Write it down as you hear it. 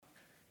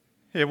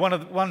Yeah,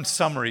 one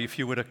summary, if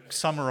you were to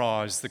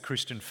summarise the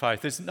Christian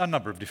faith, there's a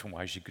number of different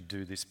ways you could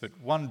do this, but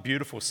one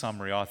beautiful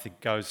summary I think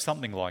goes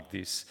something like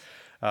this,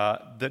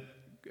 that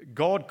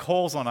God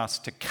calls on us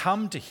to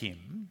come to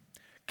Him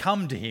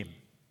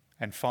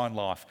and find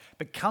life,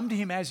 but come to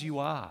Him as you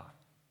are.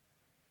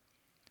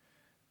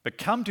 But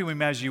come to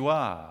Him as you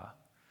are,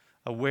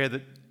 aware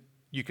that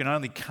you can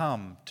only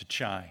come to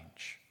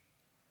change.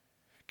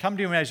 Come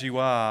to Him as you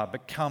are,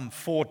 but come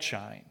for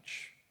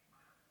change.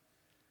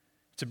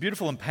 It's a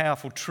beautiful and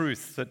powerful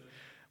truth that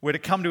we're to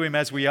come to Him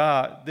as we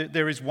are.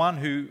 There is one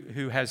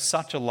who has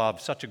such a love,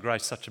 such a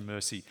grace, such a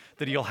mercy,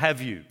 that He'll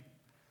have you,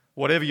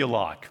 whatever you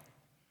like,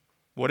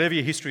 whatever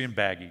your history and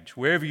baggage,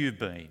 wherever you've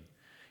been.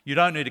 You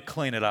don't need to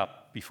clean it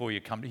up before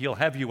you come. He'll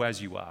have you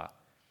as you are.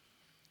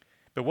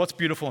 But what's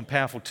beautiful and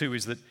powerful too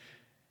is that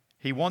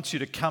He wants you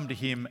to come to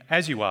Him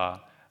as you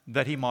are,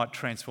 that He might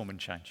transform and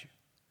change you,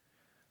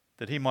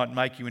 that He might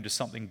make you into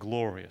something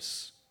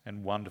glorious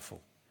and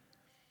wonderful.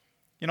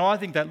 You know, I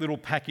think that little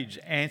package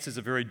answers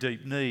a very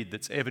deep need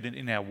that's evident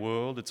in our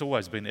world. It's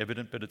always been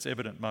evident, but it's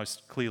evident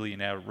most clearly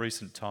in our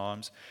recent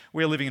times.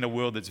 We're living in a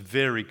world that's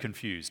very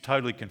confused,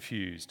 totally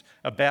confused,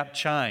 about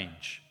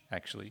change,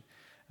 actually.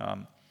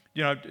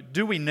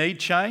 Do we need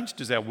change?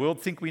 Does our world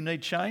think we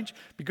need change?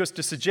 Because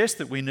to suggest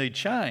that we need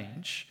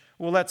change,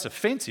 well, that's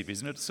offensive,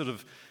 isn't it? It's sort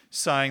of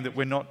saying that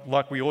we're not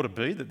like we ought to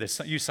be,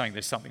 that you're saying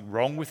there's something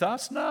wrong with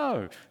us?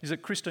 No. Is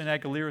it Christina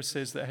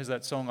Aguilera has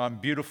that song, I'm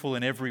beautiful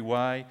in every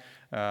way,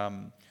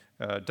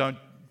 don't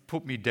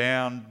put me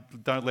down,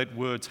 don't let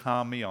words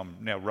harm me. I'm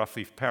now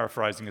roughly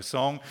paraphrasing a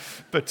song,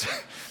 but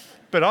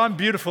I'm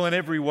beautiful in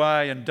every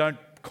way and don't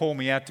call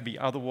me out to be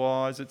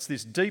otherwise. It's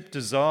this deep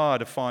desire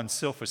to find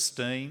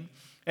self-esteem.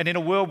 And in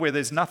a world where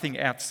there's nothing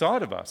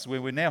outside of us,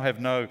 where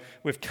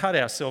we've cut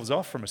ourselves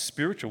off from a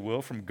spiritual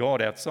world, from God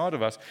outside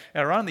of us,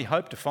 our only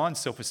hope to find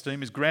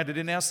self-esteem is grounded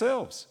in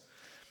ourselves.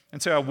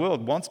 And so our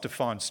world wants to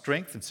find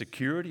strength and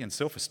security and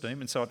self-esteem,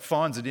 and so it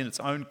finds it in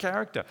its own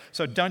character.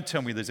 So don't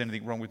tell me there's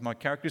anything wrong with my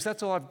character, because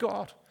that's all I've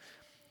got.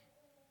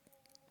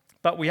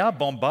 But we are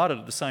bombarded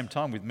at the same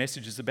time with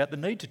messages about the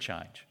need to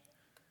change.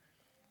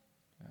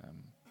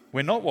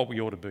 We're not what we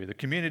ought to be. The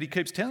community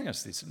keeps telling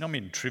us this. I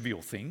mean,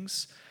 trivial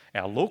things.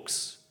 Our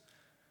looks,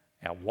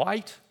 our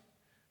weight.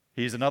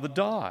 Here's another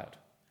diet.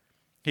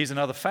 Here's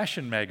another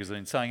fashion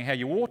magazine saying how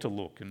you ought to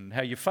look and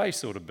how your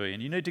face ought to be.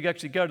 And you need to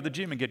actually go to the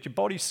gym and get your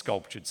body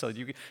sculptured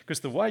because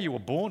the way you were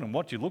born and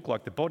what you look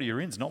like, the body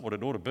you're in is not what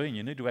it ought to be, and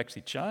you need to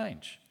actually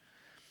change.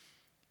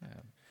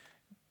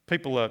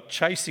 People are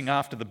chasing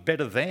after the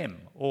better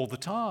them all the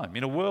time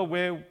in a world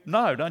where,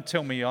 no, don't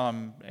tell me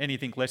I'm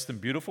anything less than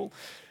beautiful.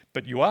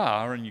 But you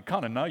are, and you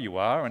kind of know you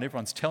are, and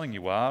everyone's telling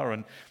you are.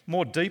 And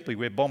more deeply,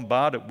 we're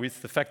bombarded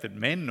with the fact that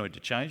men need to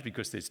change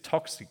because there's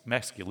toxic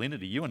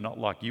masculinity. You are not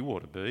like you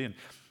ought to be. And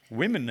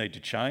women need to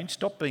change.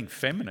 Stop being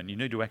feminine. You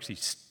need to actually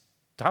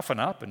toughen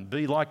up and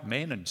be like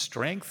men and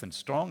strength and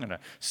strong and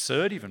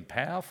assertive and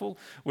powerful.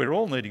 We're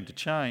all needing to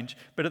change.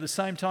 But at the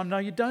same time, no,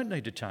 you don't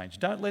need to change.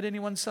 Don't let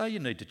anyone say you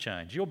need to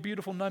change. You're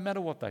beautiful no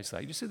matter what they say.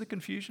 Do you see the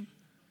confusion?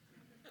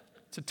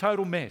 It's a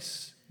total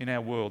mess in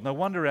our world. No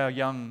wonder our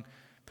young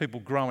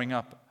people growing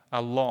up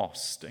are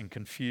lost and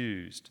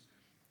confused.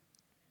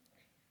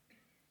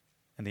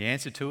 And the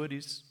answer to it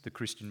is the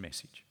Christian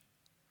message.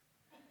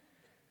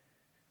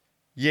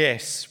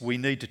 Yes, we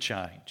need to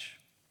change.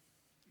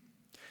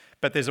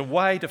 But there's a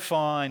way to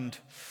find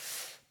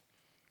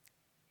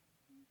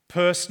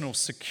personal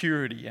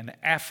security and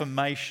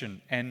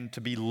affirmation and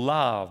to be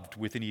loved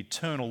with an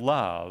eternal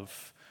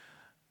love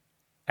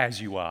as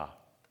you are.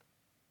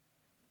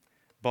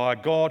 By a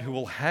God who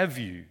will have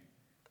you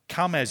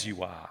come as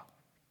you are.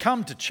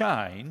 Come to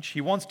change.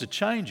 He wants to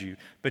change you,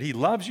 but He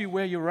loves you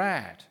where you're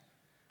at.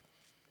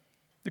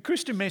 The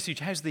Christian message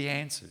has the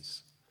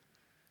answers.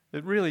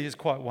 It really is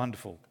quite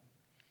wonderful.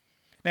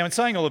 Now, in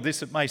saying all of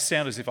this, it may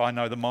sound as if I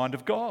know the mind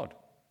of God.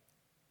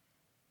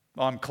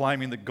 I'm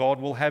claiming that God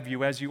will have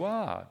you as you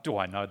are. Do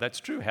I know that's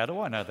true? How do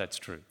I know that's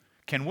true?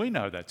 Can we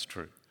know that's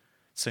true?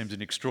 It seems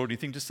an extraordinary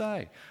thing to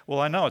say.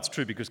 Well, I know it's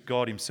true because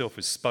God Himself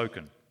has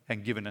spoken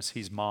and given us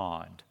His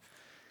mind.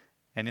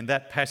 And in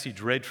that passage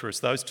read for us,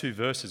 those two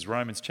verses,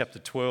 Romans chapter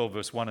 12,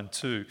 verse 1 and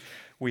 2,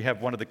 we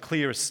have one of the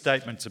clearest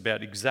statements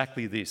about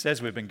exactly this. As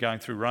we've been going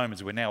through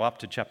Romans, we're now up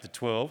to chapter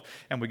 12,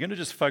 and we're going to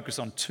just focus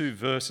on two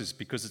verses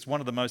because it's one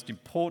of the most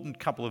important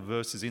couple of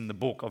verses in the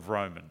book of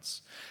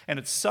Romans. And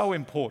it's so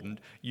important,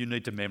 you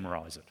need to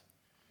memorise it.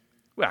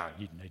 Well,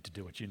 you need to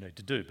do what you need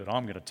to do, but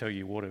I'm going to tell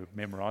you what to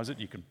memorise it.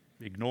 You can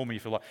ignore me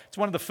if you like. It's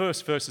one of the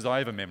first verses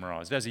I ever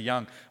memorised.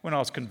 When I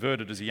was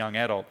converted as a young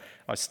adult,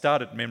 I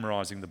started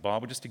memorising the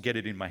Bible just to get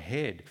it in my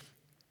head.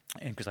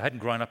 And because I hadn't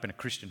grown up in a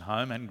Christian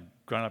home, hadn't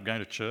grown up going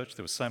to church,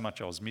 there was so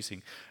much I was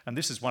missing. And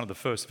this is one of the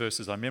first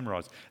verses I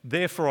memorised.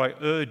 Therefore I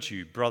urge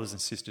you, brothers and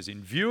sisters,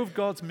 in view of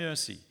God's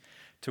mercy,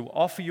 to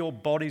offer your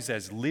bodies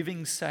as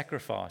living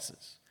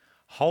sacrifices,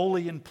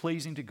 holy and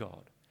pleasing to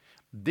God.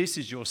 This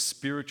is your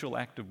spiritual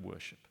act of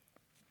worship.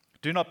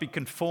 Do not be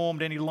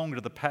conformed any longer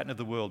to the pattern of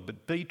the world,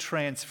 but be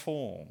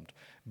transformed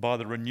by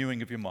the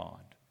renewing of your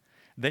mind.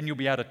 Then you'll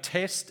be able to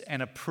test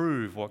and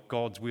approve what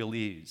God's will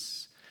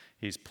is,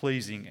 his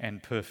pleasing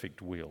and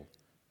perfect will.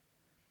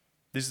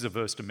 This is a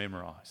verse to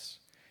memorize.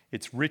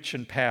 It's rich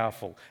and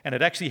powerful, and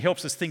it actually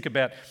helps us think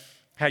about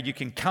how you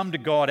can come to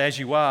God as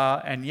you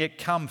are and yet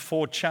come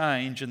for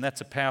change, and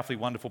that's a powerfully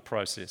wonderful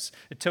process.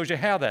 It tells you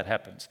how that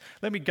happens.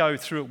 Let me go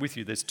through it with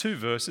you. There's 2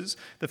 verses.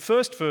 The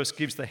first verse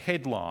gives the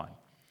headline.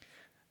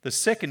 The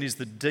second is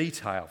the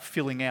detail,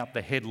 filling out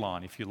the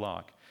headline, if you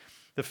like.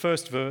 The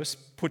first verse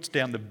puts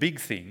down the big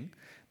thing.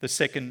 The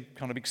second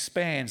kind of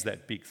expands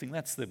that big thing.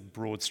 That's the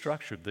broad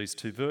structure of these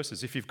 2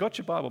 verses. If you've got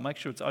your Bible, make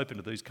sure it's open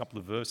to these couple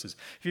of verses.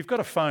 If you've got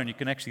a phone, you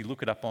can actually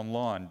look it up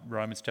online.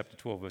 Romans chapter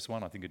 12, verse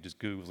 1. I think it just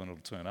Googles and it'll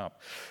turn up.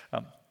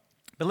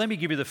 But let me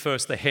give you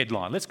the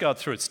headline. Let's go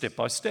through it step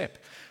by step.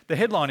 The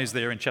headline is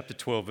there in chapter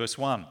 12, verse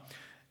 1.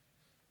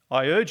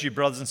 I urge you,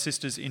 brothers and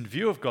sisters, in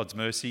view of God's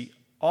mercy,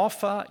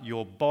 offer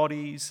your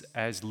bodies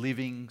as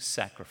living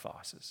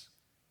sacrifices.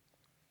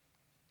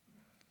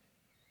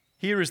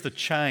 Here is the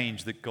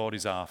change that God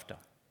is after.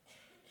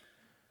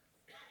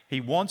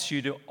 He wants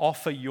you to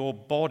offer your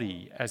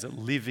body as a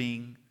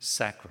living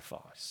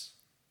sacrifice.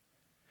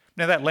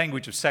 Now, that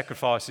language of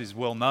sacrifice is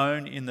well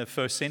known in the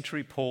first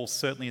century. Paul,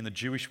 certainly in the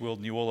Jewish world,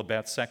 knew all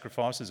about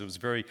sacrifices. It was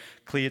very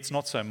clear. It's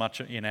not so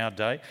much in our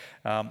day.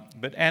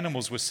 But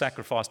animals were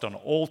sacrificed on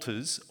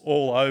altars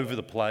all over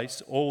the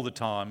place, all the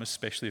time,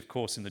 especially, of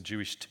course, in the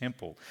Jewish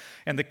temple.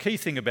 And the key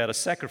thing about a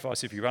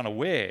sacrifice, if you're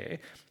unaware,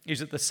 is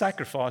that the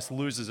sacrifice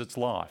loses its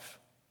life.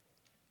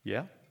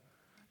 Yeah?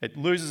 It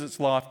loses its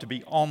life to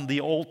be on the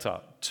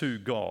altar to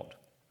God.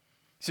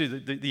 See,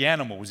 the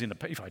animal was in a,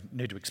 if I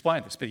need to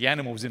explain this, but the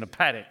animal was in a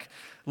paddock,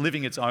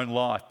 living its own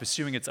life,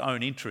 pursuing its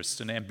own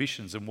interests and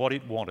ambitions and what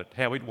it wanted,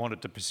 how it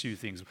wanted to pursue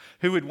things,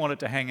 who it wanted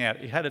to hang out.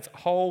 It had its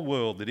whole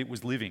world that it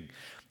was living.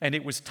 And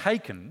it was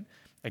taken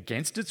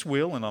against its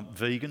will, and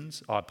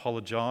vegans, I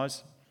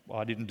apologise,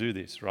 I didn't do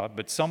this, right?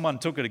 But someone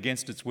took it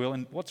against its will,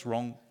 and what's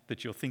wrong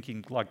that you're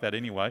thinking like that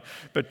anyway?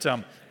 But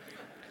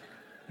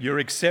you're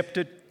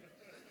accepted.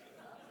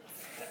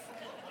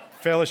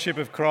 Fellowship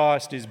of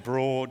Christ is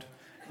broad.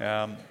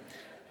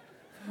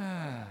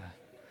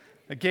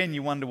 Again,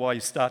 you wonder why you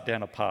start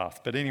down a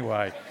path. But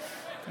anyway,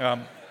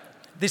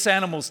 this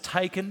animal's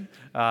taken,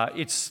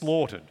 it's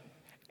slaughtered.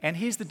 And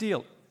here's the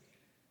deal.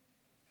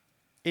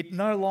 It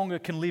no longer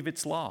can live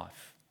its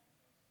life.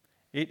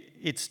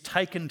 It's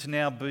taken to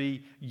now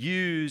be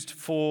used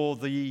for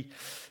the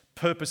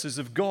purposes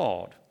of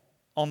God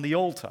on the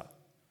altar.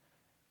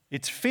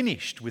 It's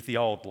finished with the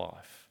old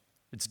life.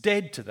 It's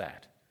dead to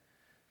that.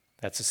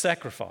 That's a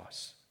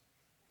sacrifice.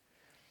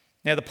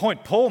 Now, the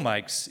point Paul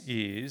makes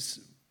is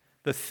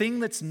the thing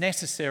that's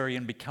necessary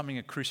in becoming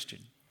a Christian,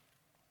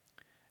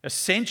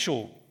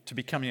 essential to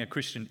becoming a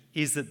Christian,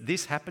 is that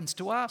this happens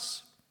to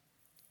us.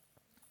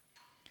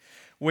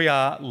 We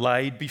are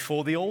laid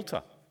before the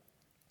altar.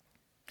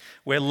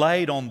 We're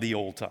laid on the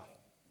altar.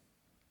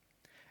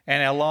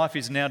 And our life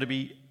is now to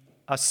be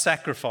a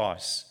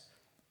sacrifice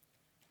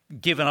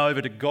given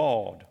over to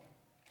God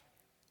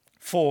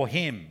for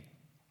Him.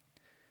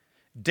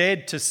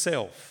 Dead to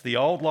self. The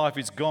old life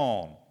is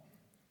gone.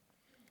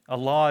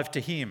 Alive to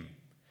Him,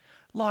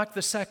 like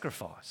the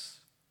sacrifice,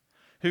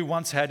 who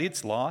once had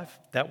its life,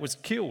 that was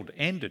killed,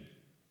 ended,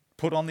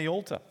 put on the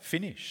altar,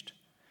 finished.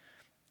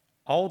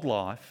 Old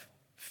life,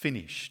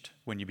 finished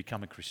when you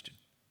become a Christian.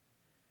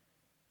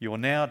 You are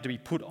now to be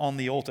put on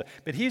the altar.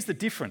 But here's the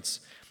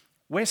difference.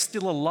 We're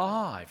still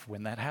alive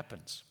when that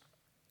happens.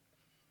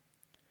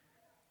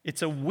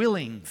 It's a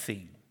willing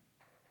thing.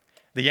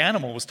 The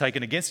animal was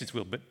taken against its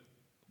will, but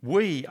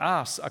we,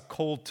 us, are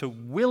called to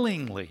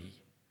willingly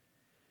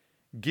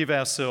give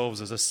ourselves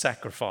as a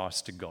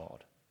sacrifice to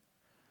God.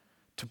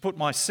 To put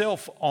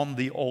myself on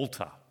the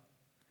altar.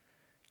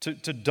 To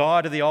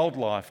die to the old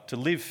life, to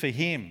live for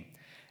Him.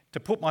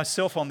 To put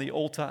myself on the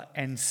altar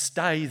and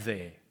stay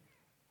there.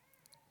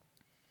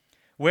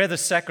 We're the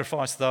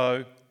sacrifice,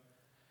 though,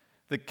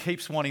 that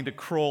keeps wanting to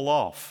crawl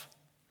off,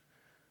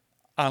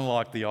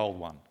 unlike the old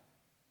one.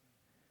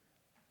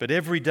 But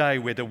every day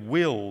we're to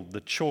will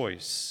the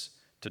choice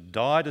to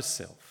die to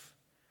self,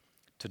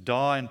 to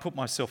die and put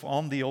myself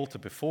on the altar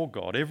before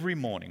God every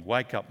morning.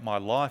 Wake up, my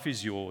life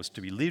is yours,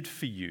 to be lived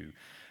for you.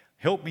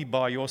 Help me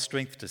by your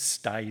strength to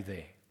stay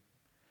there,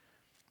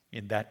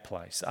 in that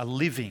place, a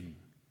living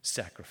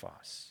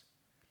sacrifice.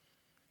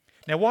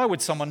 Now, why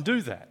would someone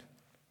do that?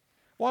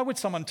 Why would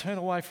someone turn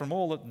away from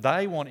all that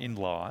they want in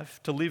life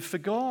to live for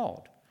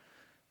God?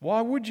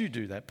 Why would you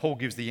do that? Paul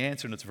gives the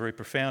answer, and it's a very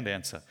profound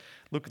answer.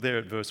 Look there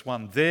at verse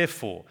 1.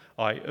 Therefore,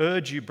 I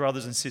urge you,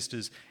 brothers and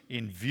sisters,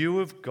 in view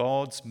of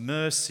God's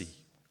mercy,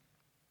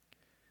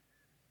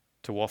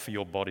 to offer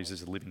your bodies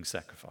as a living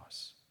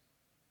sacrifice.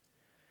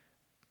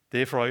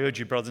 Therefore, I urge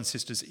you, brothers and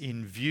sisters,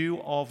 in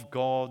view of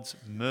God's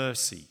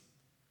mercy,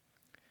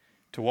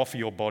 to offer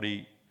your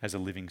body as a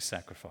living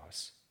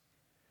sacrifice.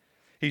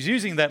 He's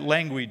using that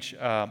language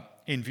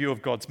in view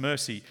of God's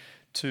mercy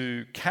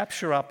to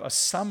capture up a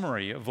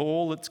summary of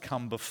all that's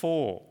come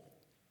before.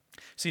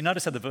 So you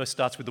notice how the verse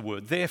starts with the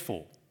word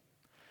therefore.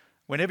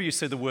 Whenever you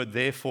see the word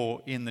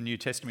therefore in the New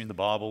Testament in the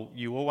Bible,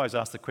 you always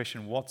ask the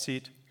question, what's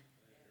it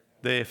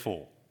there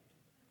for?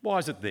 Why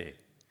is it there?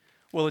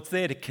 Well, it's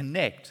there to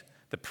connect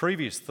the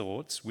previous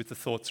thoughts with the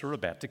thoughts that are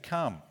about to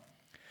come.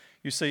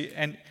 You see,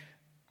 and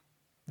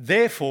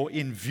therefore,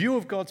 in view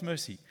of God's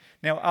mercy.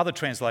 Now, other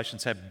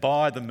translations have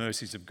by the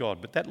mercies of God,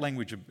 but that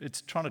language,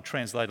 it's trying to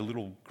translate a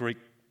little Greek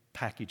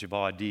package of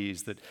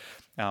ideas that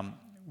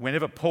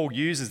whenever Paul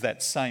uses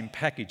that same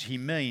package, he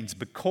means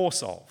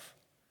because of.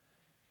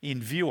 In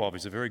view of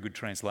is a very good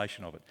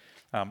translation of it.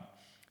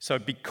 So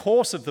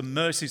because of the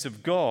mercies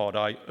of God,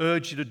 I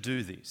urge you to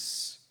do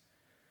this.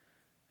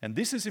 And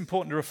this is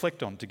important to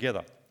reflect on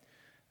together.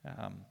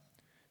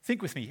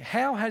 Think with me,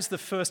 how has the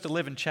first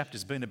 11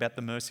 chapters been about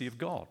the mercy of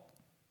God?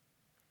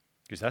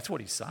 Because that's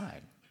what he's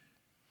saying.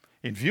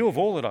 In view of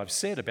all that I've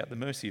said about the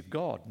mercy of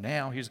God,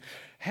 now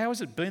how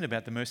has it been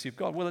about the mercy of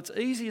God? Well, it's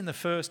easy in the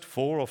first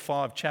 4 or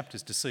 5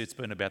 chapters to see it's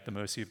been about the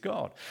mercy of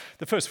God.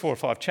 The first 4 or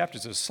 5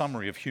 chapters are a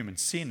summary of human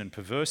sin and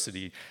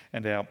perversity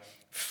and our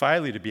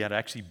failure to be able to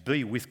actually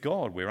be with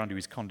God. We're under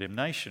his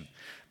condemnation.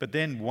 But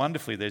then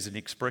wonderfully there's an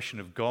expression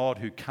of God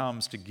who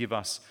comes to give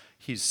us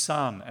his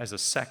Son as a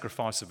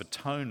sacrifice of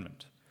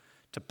atonement,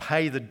 to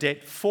pay the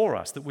debt for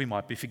us that we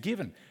might be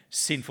forgiven,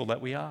 sinful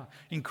that we are.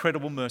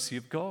 Incredible mercy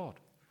of God.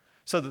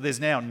 So that there's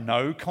now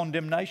no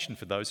condemnation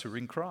for those who are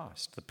in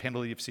Christ. The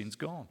penalty of sin's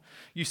gone.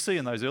 You see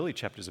in those early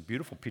chapters a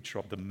beautiful picture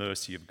of the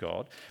mercy of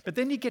God. But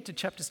then you get to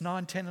chapters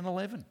 9, 10 and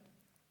 11.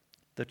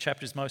 The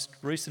chapters most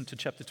recent to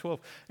chapter 12.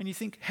 And you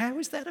think, how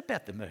is that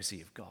about the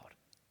mercy of God?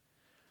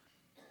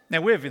 Now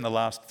we've in the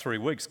last 3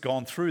 weeks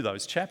gone through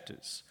those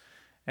chapters.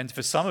 And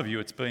for some of you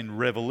it's been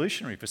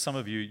revolutionary. For some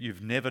of you,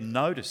 you've never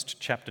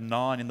noticed chapter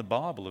 9 in the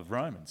Bible of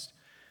Romans.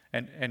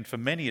 And for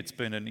many, it's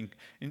been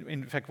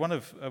in fact, one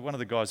of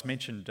the guys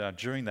mentioned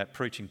during that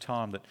preaching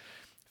time that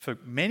for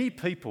many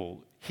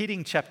people,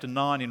 hitting chapter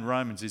 9 in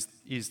Romans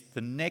is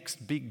the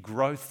next big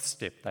growth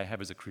step they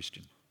have as a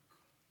Christian.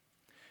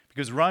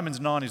 Because Romans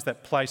 9 is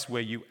that place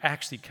where you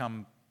actually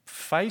come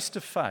face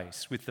to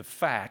face with the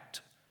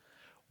fact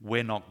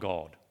we're not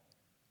God.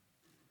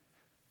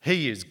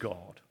 He is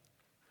God.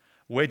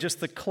 We're just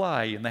the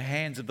clay in the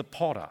hands of the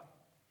potter.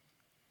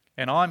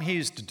 And I'm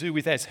his to do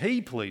with as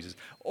he pleases.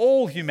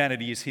 All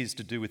humanity is his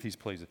to do with his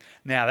pleasure.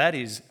 Now that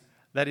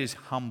is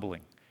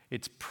humbling.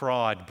 It's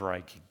pride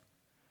breaking.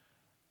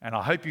 And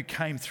I hope you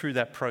came through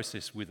that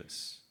process with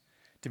us,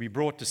 to be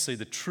brought to see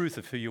the truth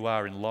of who you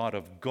are in light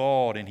of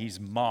God and his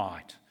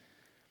might,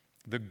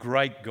 the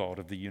great God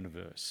of the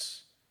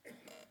universe.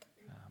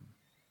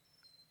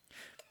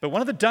 But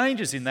one of the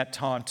dangers in that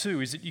time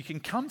too is that you can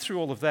come through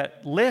all of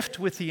that left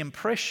with the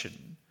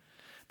impression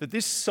that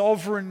this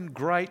sovereign,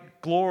 great,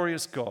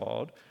 glorious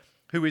God,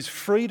 who is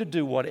free to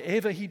do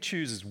whatever he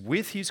chooses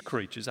with his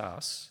creatures,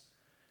 us,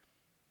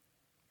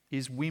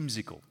 is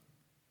whimsical.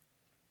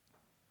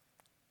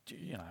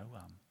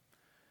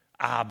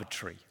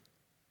 Arbitrary.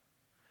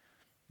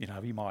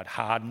 He might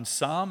harden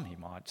some, he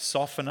might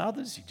soften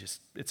others.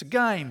 It's a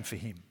game for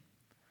him.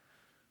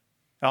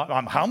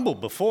 I'm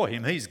humbled before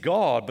him, he's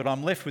God, but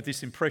I'm left with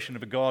this impression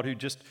of a God who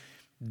just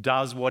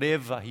does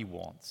whatever he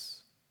wants.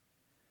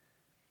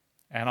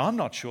 And I'm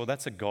not sure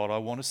that's a God I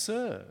want to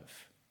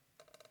serve.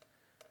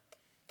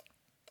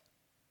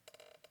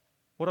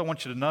 What I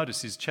want you to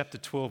notice is chapter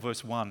 12,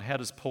 verse 1. How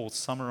does Paul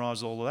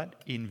summarize all of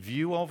that? In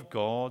view of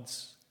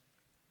God's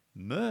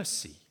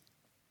mercy.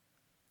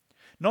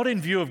 Not in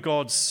view of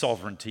God's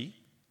sovereignty,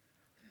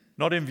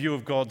 not in view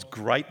of God's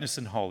greatness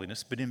and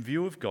holiness, but in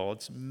view of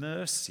God's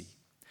mercy.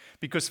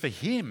 Because for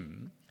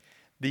him,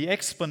 the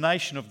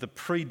explanation of the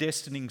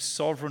predestining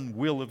sovereign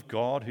will of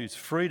God, who's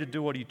free to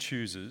do what he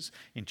chooses,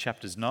 in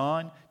chapters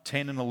 9,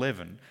 10 and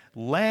 11,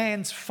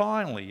 lands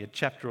finally at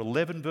chapter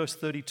 11, verse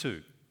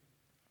 32.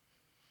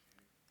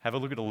 Have a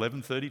look at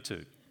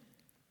 11:32.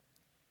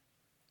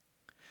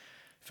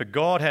 For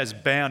God has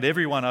bound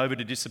everyone over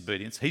to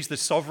disobedience. He's the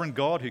sovereign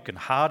God who can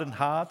harden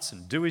hearts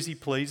and do as he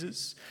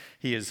pleases.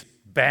 He has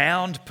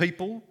bound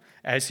people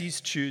as he's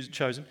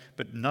chosen.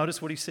 But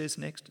notice what he says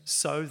next.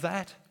 So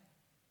that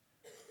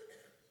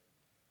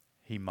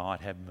he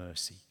might have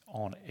mercy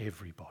on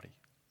everybody.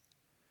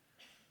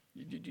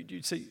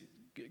 You see,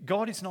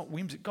 God is not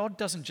whimsical. God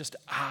doesn't just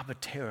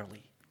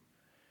arbitrarily.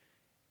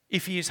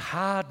 If he is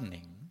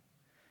hardening,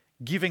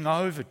 giving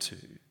over to,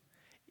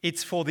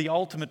 it's for the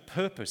ultimate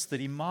purpose that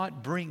he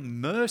might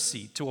bring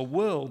mercy to a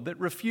world that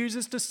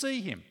refuses to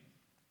see him.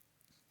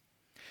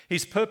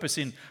 His purpose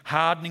in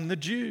hardening the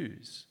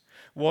Jews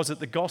was that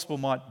the gospel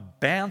might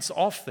bounce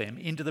off them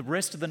into the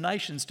rest of the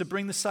nations to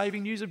bring the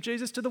saving news of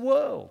Jesus to the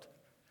world.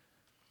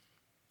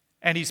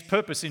 And his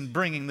purpose in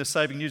bringing the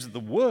saving news of the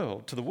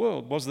world to the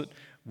world was that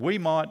we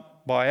might,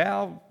 by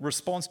our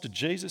response to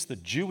Jesus, the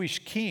Jewish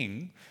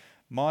king,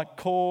 might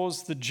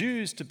cause the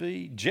Jews to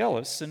be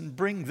jealous and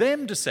bring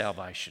them to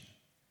salvation.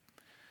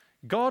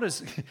 God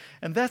is,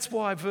 and that's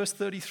why verse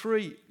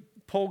 33,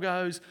 Paul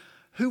goes,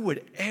 who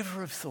would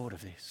ever have thought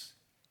of this?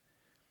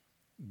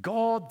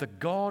 God, the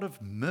God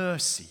of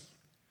mercy,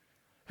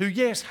 who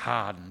yes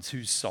hardens,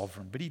 who's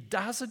sovereign, but he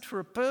does it for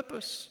a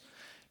purpose,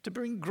 to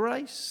bring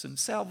grace and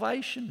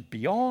salvation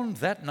beyond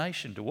that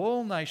nation to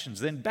all nations,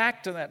 then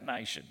back to that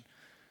nation.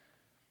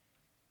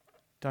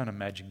 Don't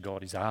imagine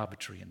God is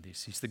arbitrary in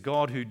this. He's the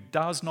God who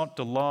does not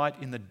delight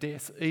in the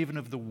death even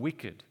of the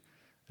wicked.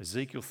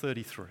 Ezekiel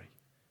 33.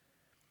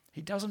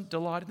 He doesn't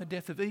delight in the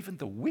death of even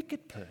the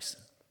wicked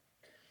person.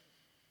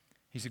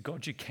 He's a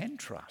God you can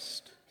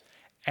trust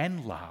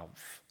and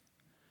love,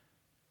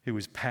 who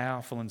is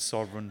powerful and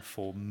sovereign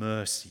for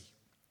mercy.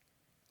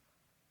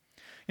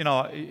 You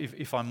know,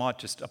 if I might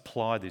just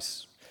apply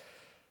this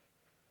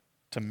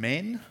to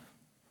men,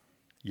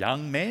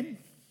 young men,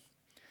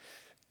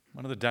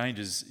 one of the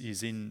dangers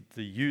is in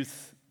the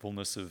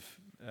youthfulness of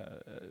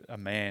a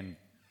man.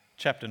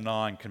 Chapter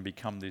 9 can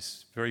become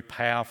this very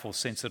powerful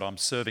sense that I'm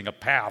serving a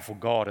powerful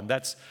God, and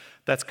that's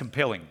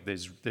compelling.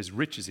 There's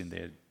riches in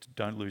there,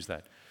 don't lose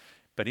that.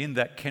 But in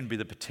that can be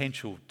the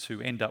potential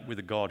to end up with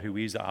a God who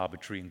is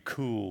arbitrary and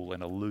cool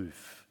and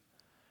aloof.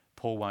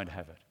 Paul won't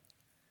have it.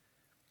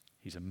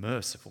 He's a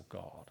merciful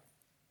God.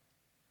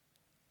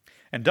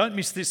 And don't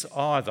miss this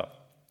either.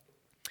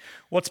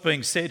 What's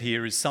being said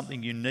here is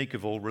something unique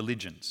of all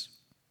religions.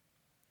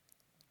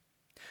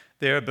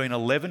 There have been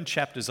 11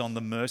 chapters on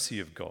the mercy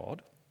of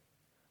God,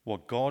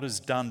 what God has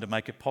done to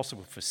make it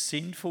possible for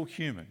sinful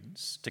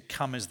humans to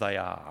come as they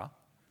are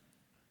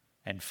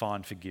and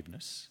find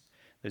forgiveness.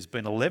 There's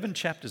been 11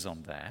 chapters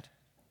on that,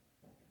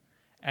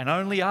 and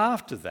only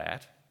after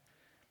that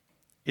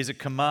is a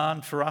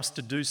command for us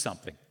to do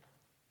something.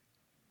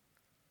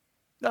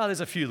 Now,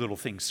 there's a few little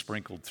things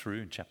sprinkled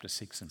through in chapter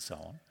 6 and so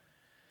on,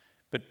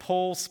 but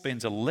Paul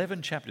spends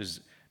 11 chapters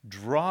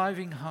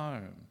driving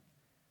home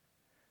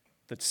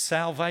that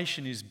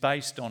salvation is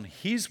based on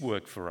his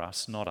work for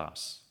us, not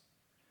us.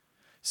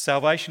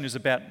 Salvation is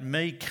about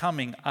me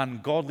coming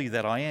ungodly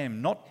that I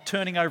am, not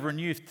turning over a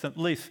new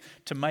leaf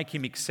to make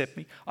him accept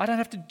me. I don't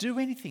have to do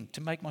anything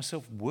to make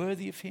myself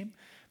worthy of him.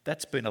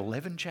 That's been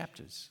 11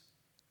 chapters.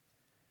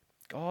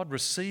 God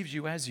receives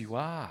you as you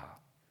are.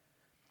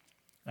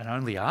 And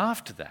only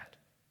after that,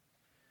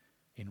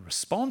 in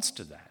response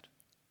to that,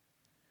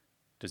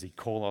 does he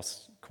call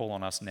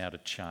on us now to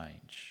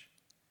change.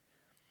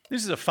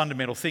 This is a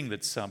fundamental thing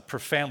that's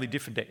profoundly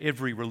different to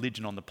every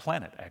religion on the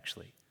planet,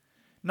 actually.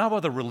 No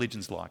other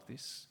religion's like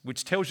this,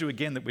 which tells you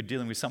again that we're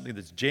dealing with something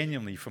that's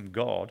genuinely from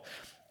God.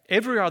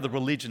 Every other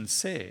religion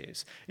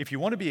says if you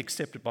want to be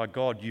accepted by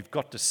God, you've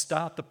got to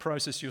start the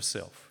process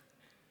yourself.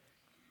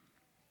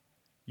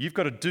 You've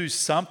got to do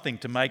something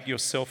to make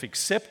yourself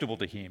acceptable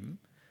to him,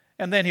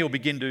 and then he'll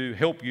begin to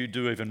help you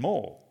do even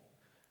more.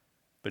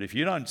 But if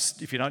you don't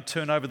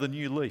turn over the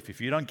new leaf, if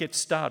you don't get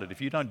started,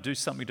 if you don't do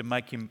something to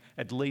make him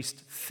at least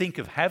think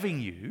of having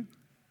you,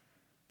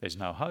 there's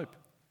no hope.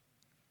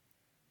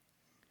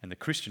 And the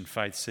Christian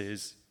faith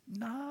says,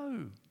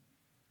 no.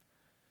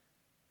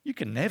 You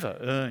can never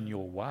earn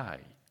your way.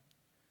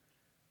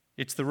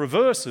 It's the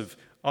reverse of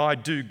I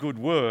do good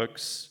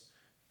works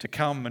to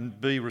come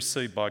and be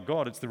received by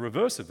God. It's the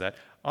reverse of that.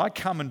 I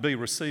come and be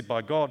received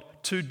by God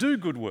to do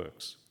good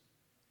works.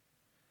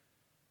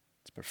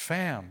 It's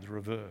profound, the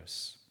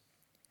reverse.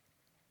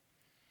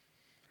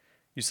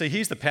 You see,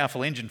 here's the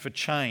powerful engine for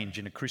change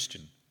in a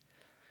Christian.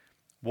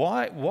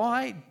 Why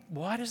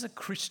does a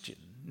Christian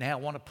now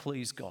want to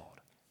please God?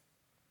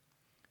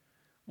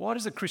 Why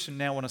does a Christian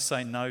now want to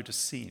say no to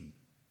sin?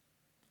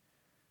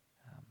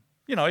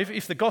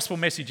 If the gospel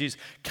message is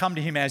come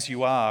to him as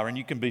you are and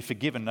you can be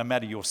forgiven no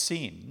matter your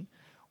sin,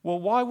 well,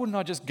 why wouldn't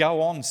I just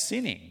go on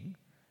sinning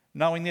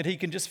knowing that he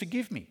can just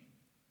forgive me?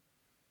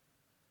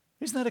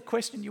 Isn't that a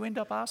question you end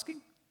up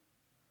asking?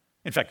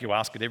 In fact, you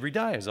ask it every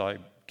day as I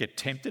get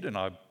tempted and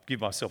I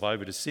give myself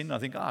over to sin. I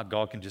think,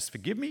 God can just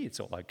forgive me. It's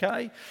all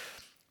okay.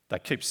 They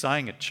keep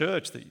saying at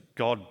church that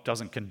God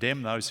doesn't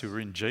condemn those who are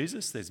in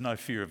Jesus. There's no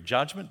fear of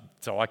judgment,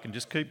 so I can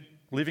just keep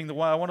living the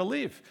way I want to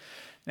live.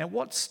 Now,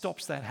 what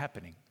stops that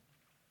happening?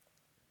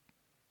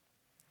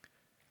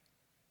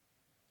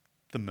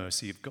 The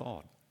mercy of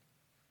God.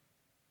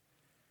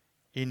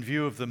 In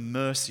view of the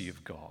mercy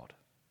of God,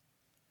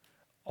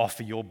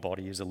 offer your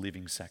body as a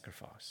living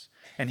sacrifice.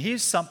 And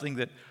here's something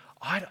that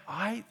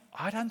I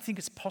don't think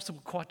it's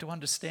possible quite to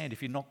understand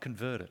if you're not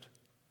converted.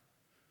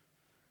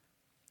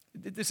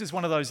 This is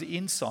one of those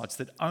insights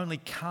that only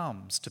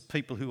comes to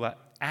people who are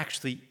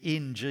actually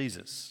in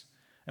Jesus.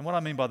 And what I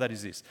mean by that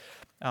is this.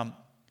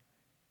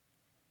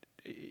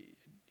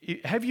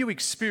 Have you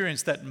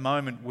experienced that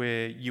moment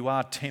where you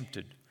are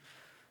tempted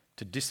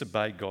to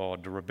disobey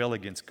God, to rebel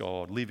against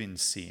God, live in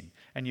sin,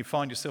 and you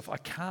find yourself, I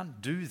can't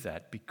do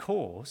that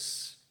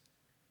because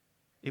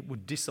it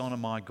would dishonour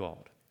my God?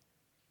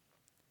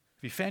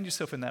 Have you found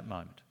yourself in that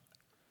moment?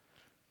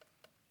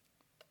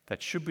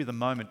 That should be the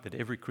moment that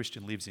every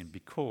Christian lives in,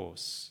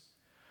 because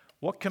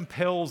what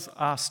compels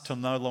us to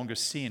no longer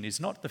sin is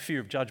not the fear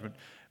of judgment,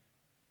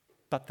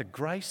 but the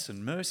grace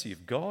and mercy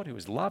of God, who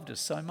has loved us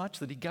so much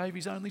that he gave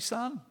his only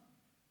Son.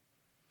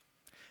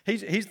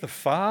 He's the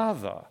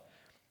Father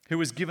who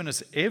has given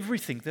us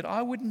everything that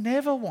I would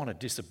never want to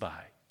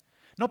disobey.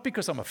 Not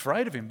because I'm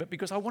afraid of him, but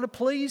because I want to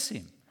please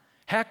him.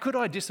 How could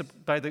I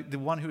disobey the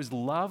one who has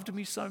loved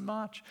me so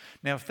much?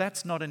 Now, if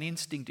that's not an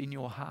instinct in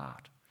your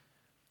heart,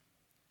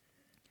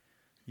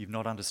 you've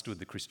not understood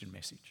the Christian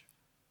message.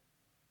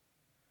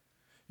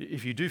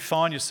 If you do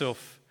find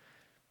yourself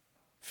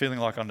feeling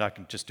like I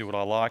can just do what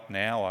I like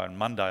now, or on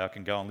Monday I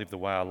can go and live the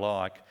way I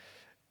like,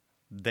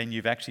 then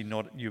you've actually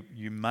not,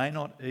 you may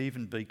not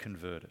even be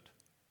converted.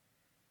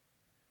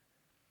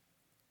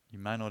 You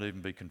may not even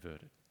be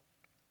converted.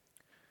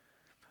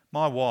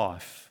 My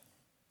wife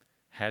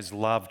has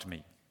loved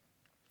me.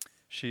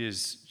 She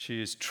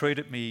has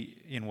treated me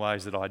in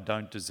ways that I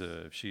don't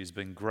deserve. She has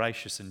been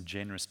gracious and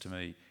generous to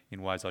me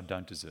in ways I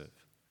don't deserve.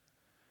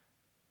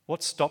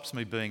 What stops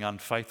me being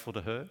unfaithful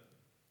to her?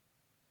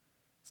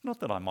 It's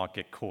not that I might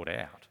get caught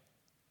out.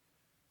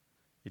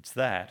 It's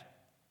that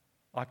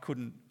I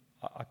couldn't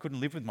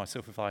live with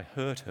myself if I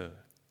hurt her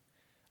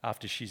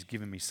after she's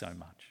given me so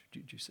much. Do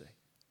you see?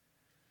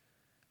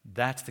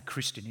 That's the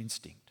Christian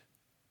instinct.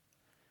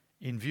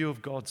 In view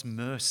of God's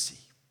mercy,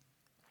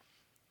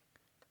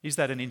 is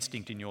that an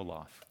instinct in your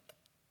life?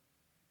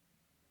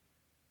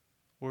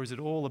 Or is it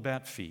all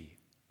about fear?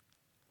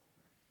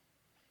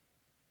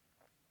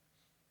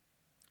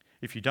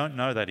 If you don't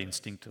know that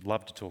instinct, I'd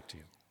love to talk to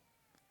you.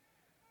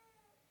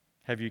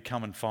 Have you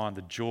come and find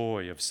the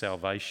joy of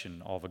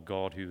salvation of a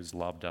God who has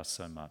loved us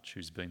so much,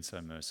 who's been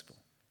so merciful?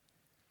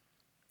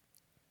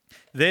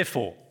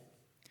 Therefore,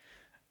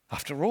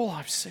 after all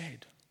I've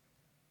said,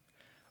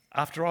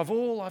 after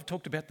I've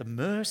talked about the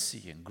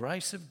mercy and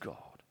grace of God,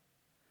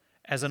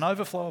 as an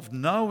overflow of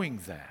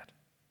knowing that,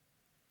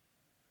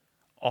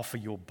 offer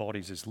your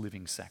bodies as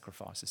living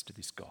sacrifices to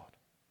this God.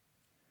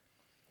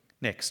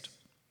 Next,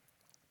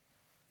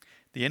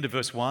 the end of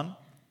verse 1.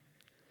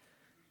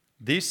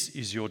 This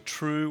is your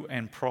true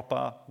and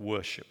proper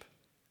worship.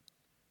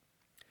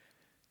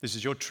 This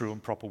is your true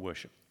and proper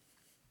worship.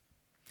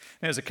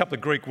 Now, there's a couple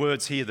of Greek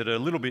words here that are a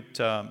little bit,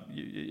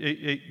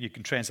 you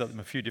can translate them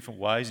a few different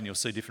ways, and you'll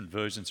see different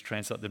versions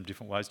translate them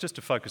different ways. Just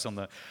to focus on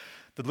the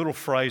little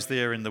phrase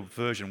there in the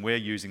version we're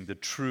using, the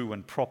true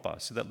and proper.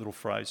 So that little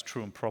phrase,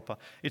 true and proper,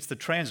 it's the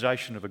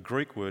translation of a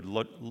Greek word,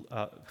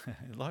 I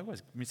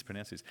always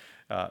mispronounce this,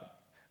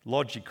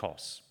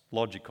 logikos.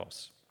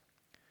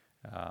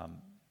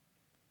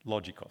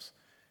 Logikos.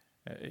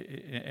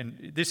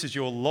 And this is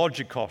your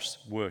logikos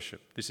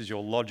worship. This is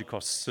your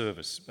logikos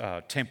service,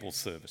 temple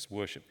service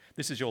worship.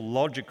 This is your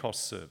logikos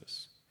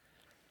service.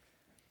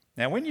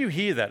 Now, when you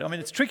hear that, I mean,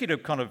 it's tricky to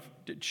kind of,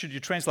 should you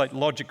translate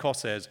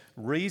logikos as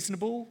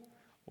reasonable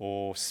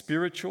or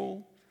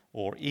spiritual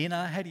or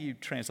inner? How do you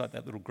translate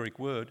that little Greek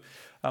word?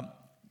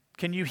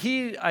 Can you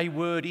hear a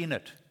word in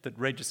it that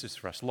registers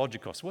for us?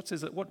 Logikos.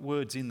 What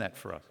word's in that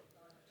for us?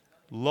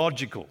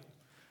 Logical.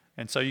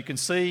 And so you can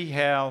see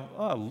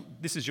how,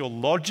 this is your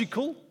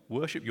logical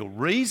worship, your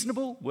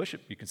reasonable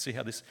worship. You can see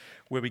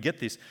where we get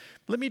this.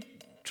 Let me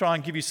try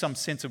and give you some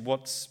sense of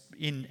what's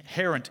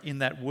inherent in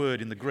that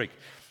word in the Greek.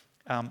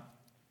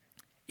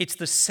 It's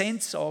the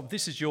sense of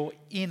this is your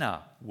inner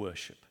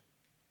worship.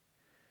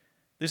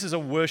 This is a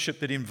worship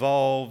that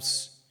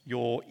involves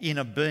your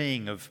inner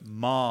being of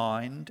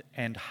mind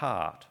and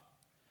heart,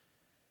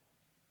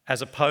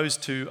 as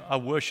opposed to a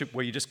worship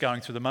where you're just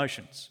going through the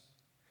motions,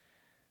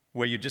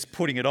 where you're just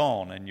putting it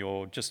on and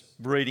you're just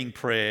reading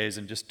prayers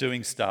and just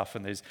doing stuff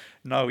and there's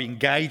no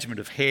engagement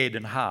of head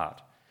and heart.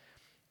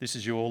 This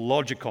is your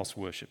logikos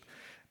worship.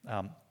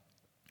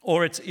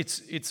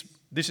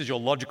 This is your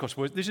logikos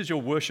worship. This is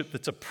your worship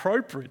that's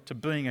appropriate to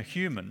being a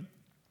human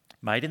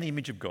made in the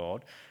image of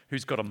God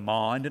who's got a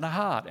mind and a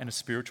heart and a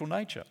spiritual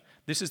nature.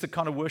 This is the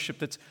kind of worship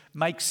that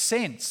makes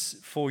sense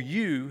for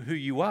you, who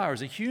you are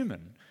as a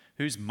human,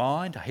 whose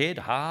mind, head,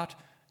 heart,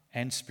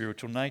 and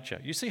spiritual nature.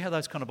 You see how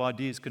those kind of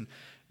ideas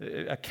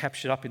are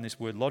captured up in this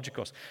word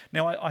logikos.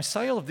 Now, I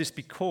say all of this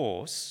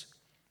because,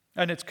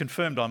 and it's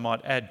confirmed, I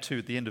might add too,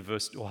 at the end of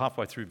verse, or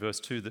halfway through verse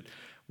 2, that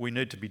we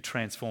need to be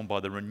transformed by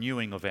the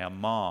renewing of our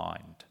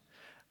mind.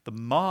 The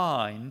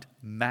mind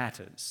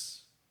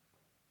matters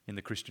in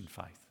the Christian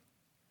faith.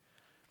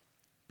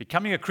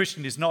 Becoming a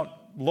Christian is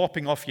not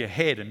lopping off your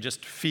head and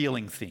just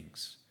feeling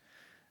things.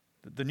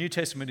 The New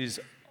Testament is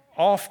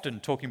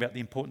often talking about the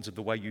importance of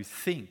the way you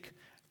think.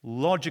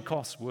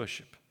 Logikos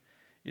worship.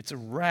 It's a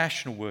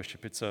rational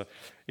worship. It's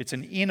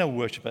an inner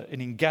worship,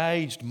 an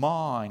engaged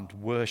mind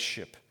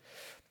worship.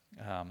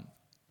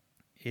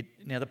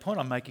 Now, the point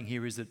I'm making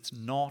here is that it's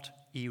not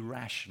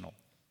irrational.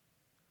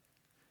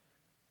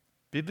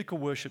 Biblical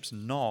worship's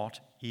not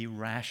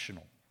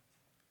irrational.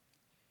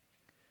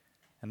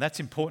 And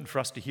that's important for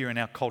us to hear in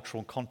our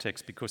cultural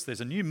context, because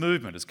there's a new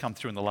movement that's come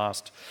through in the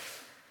last,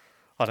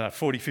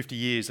 40, 50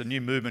 years, a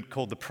new movement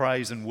called the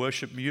Praise and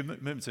Worship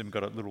Movement. It's even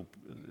got a little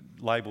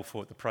label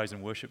for it, the Praise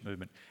and Worship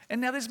Movement.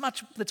 And now there's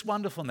much that's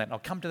wonderful in that, and I'll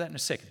come to that in a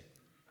second.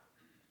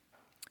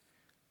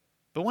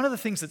 But one of the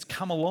things that's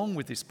come along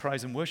with this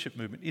Praise and Worship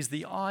Movement is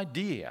the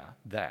idea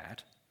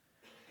that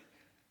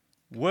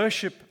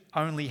worship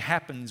only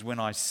happens when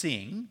I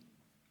sing,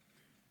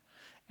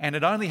 and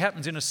it only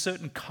happens in a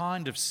certain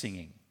kind of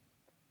singing.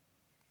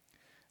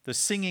 The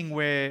singing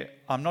where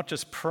I'm not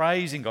just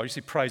praising God, you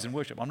see praise and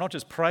worship. I'm not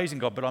just praising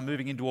God, but I'm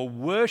moving into a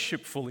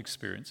worshipful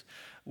experience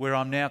where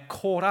I'm now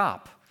caught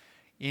up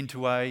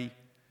into a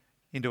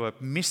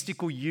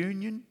mystical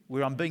union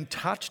where I'm being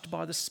touched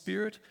by the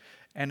Spirit,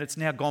 and it's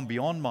now gone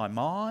beyond my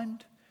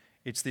mind.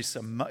 It's this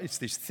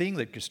thing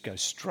that just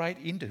goes straight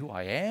into who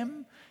I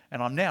am,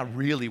 and I'm now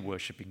really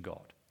worshipping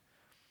God.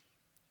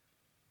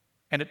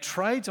 And it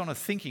trades on a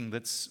thinking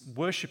that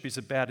worship is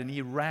about an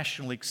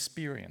irrational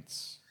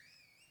experience.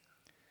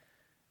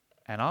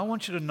 And I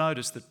want you to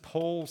notice that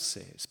Paul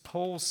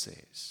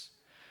says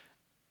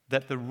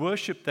that the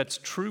worship that's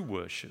true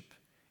worship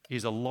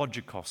is a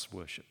logikos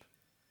worship,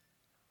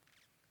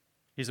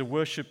 is a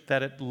worship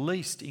that at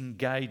least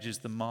engages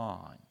the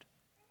mind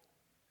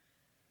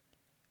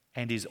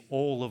and is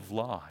all of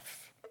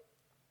life,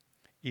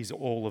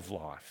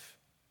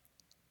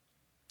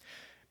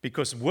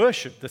 Because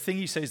worship, the thing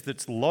he says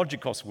that's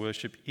logikos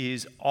worship,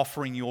 is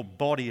offering your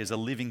body as a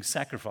living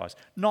sacrifice,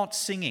 not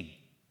singing.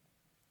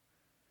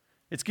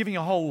 It's giving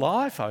your whole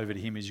life over to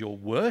him as your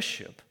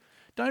worship.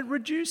 Don't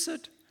reduce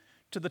it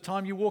to the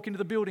time you walk into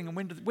the building. And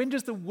when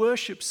does the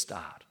worship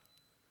start?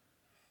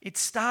 It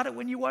started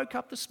when you woke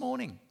up this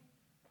morning.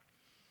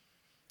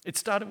 It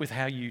started with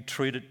how you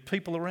treated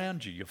people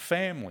around you, your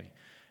family,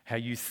 how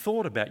you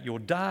thought about your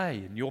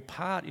day and your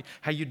party,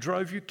 how you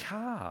drove your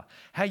car,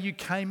 how you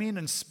came in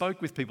and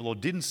spoke with people or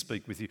didn't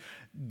speak with you.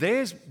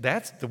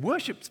 The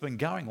worship's been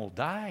going all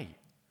day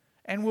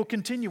and will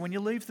continue when you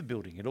leave the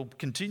building. It'll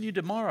continue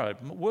tomorrow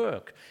at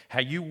work. How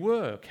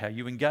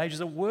you engage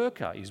as a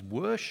worker is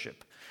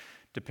worship,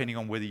 depending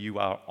on whether you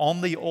are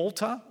on the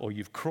altar or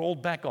you've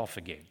crawled back off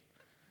again.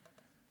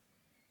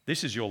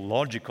 This is your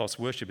logikos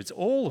worship. It's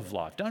all of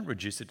life. Don't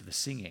reduce it to the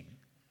singing.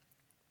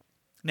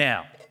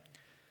 Now,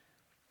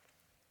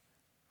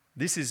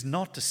 this is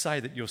not to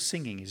say that your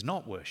singing is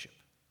not worship.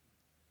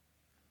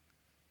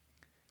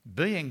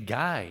 Be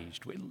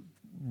engaged.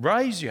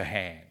 Raise your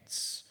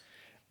hands.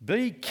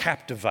 Be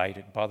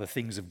captivated by the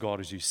things of God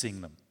as you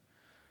sing them.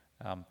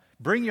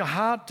 Bring your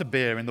heart to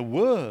bear in the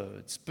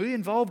words. Be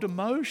involved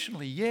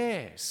emotionally,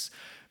 yes.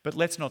 But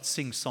let's not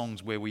sing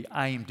songs where we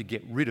aim to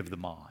get rid of the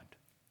mind.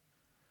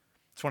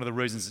 It's one of the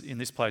reasons in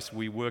this place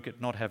we work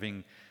at not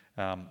having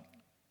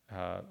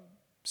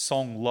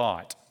song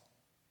light.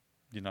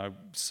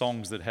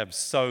 Songs that have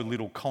so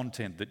little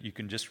content that you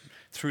can just,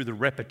 through the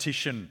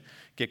repetition,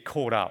 get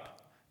caught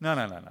up.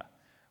 No.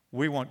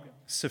 We want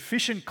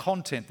sufficient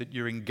content that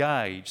you're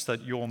engaged so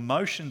that your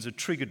emotions are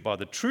triggered by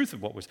the truth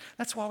of what was.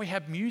 That's why we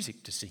have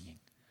music to singing.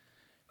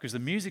 Because the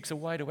music's a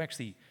way to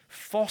actually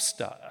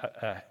foster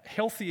a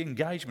healthy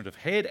engagement of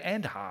head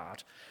and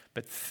heart,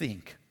 but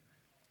think.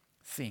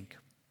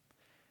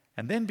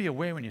 And then be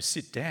aware when you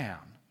sit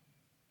down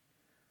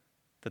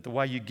that the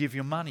way you give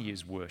your money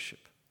is worship.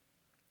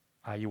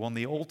 Are you on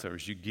the altar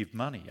as you give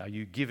money? Are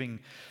you giving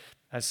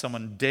as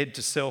someone dead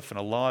to self and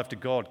alive to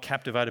God,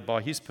 captivated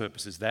by his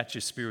purposes? That's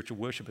your spiritual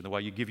worship in the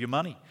way you give your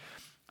money.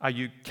 Are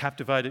you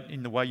captivated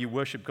in the way you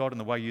worship God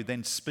and the way you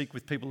then speak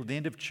with people at the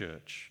end of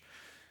church?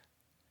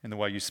 In the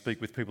way you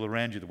speak with people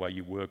around you, the way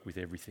you work with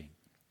everything.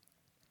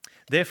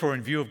 Therefore,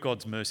 in view of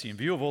God's mercy, in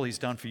view of all he's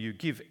done for you,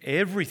 give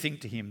everything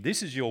to him.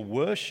 This is your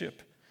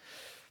worship.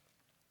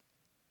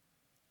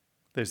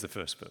 There's the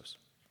first verse.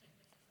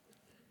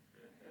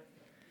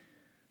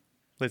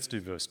 Let's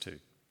do verse 2.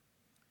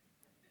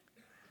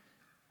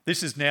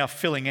 This is now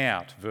filling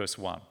out verse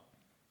 1.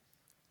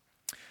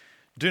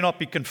 Do not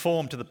be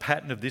conformed to the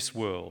pattern of this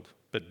world,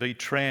 but be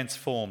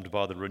transformed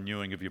by the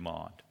renewing of your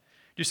mind.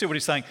 Do you see what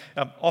he's saying?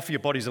 Offer your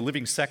body as a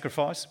living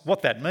sacrifice.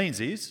 What that means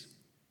is,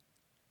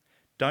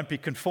 don't be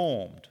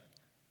conformed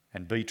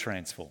and be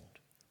transformed.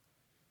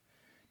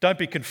 Don't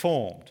be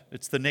conformed.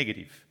 It's the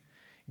negative.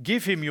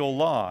 Give him your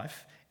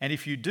life, and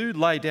if you do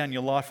lay down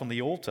your life on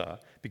the altar,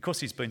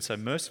 because he's been so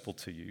merciful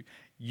to you,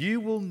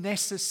 you will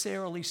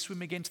necessarily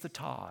swim against the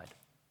tide.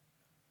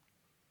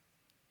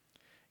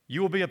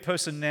 You will be a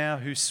person now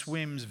who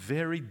swims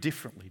very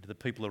differently to the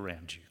people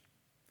around you.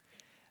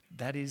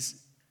 That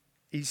is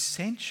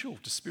essential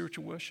to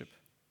spiritual worship.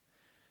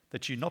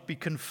 That you not be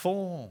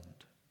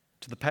conformed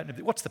to the pattern of...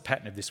 What's the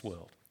pattern of this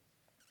world?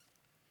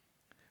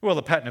 Well,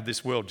 the pattern of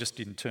this world, just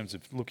in terms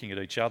of looking at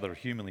each other,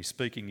 humanly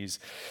speaking, is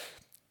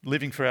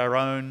living for our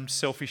own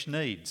selfish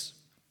needs.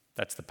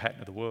 That's the pattern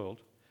of the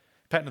world.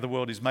 The pattern of the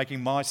world is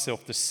making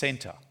myself the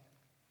centre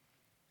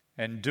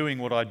and doing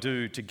what I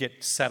do to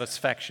get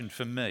satisfaction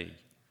for me,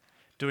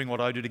 doing what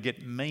I do to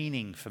get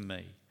meaning for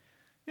me.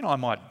 I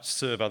might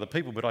serve other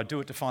people, but I do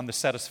it to find the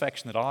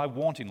satisfaction that I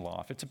want in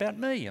life. It's about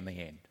me in the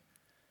end.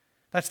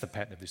 That's the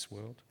pattern of this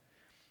world.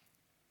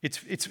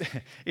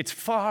 It's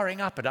firing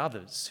up at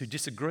others who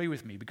disagree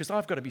with me because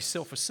I've got to be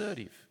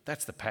self-assertive.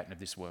 That's the pattern of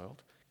this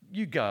world.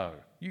 You go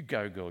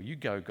girl, you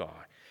go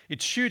guy.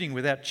 It's shooting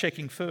without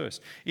checking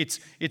first. It's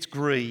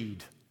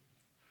greed.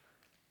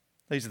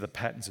 These are the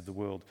patterns of the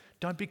world.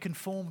 Don't be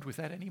conformed with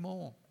that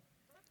anymore.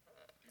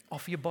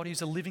 Offer your body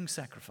as a living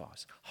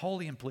sacrifice,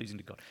 holy and pleasing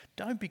to God.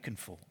 Don't be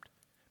conformed.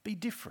 Be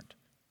different.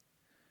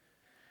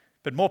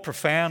 But more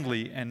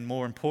profoundly and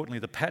more importantly,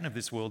 the pattern of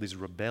this world is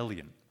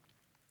rebellion.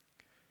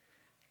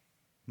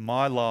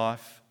 My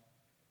life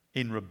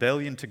in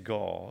rebellion to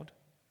God,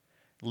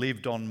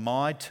 lived on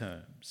my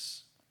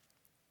terms.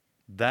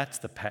 That's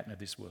the pattern of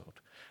this world.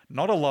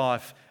 Not a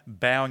life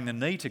bowing the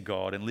knee to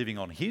God and living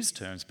on his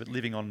terms, but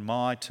living on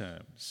my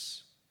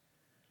terms.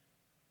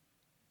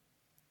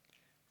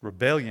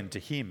 Rebellion to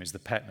him is the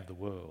pattern of the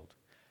world.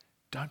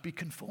 Don't be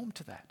conformed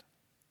to that.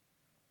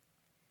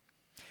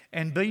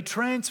 And be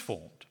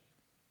transformed.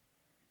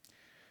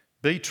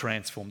 Be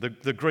transformed.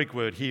 The Greek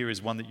word here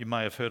is one that you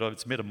may have heard of.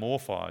 It's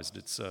metamorphized.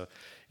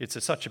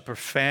 It's such a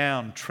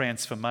profound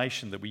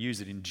transformation that we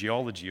use it in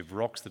geology of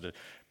rocks that are,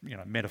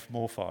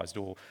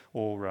 metamorphized,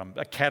 or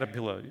a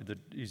caterpillar that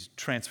is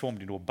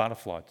transformed into a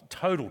butterfly.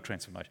 Total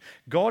transformation.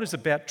 God is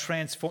about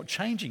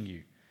changing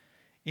you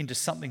into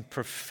something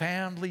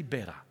profoundly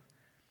better.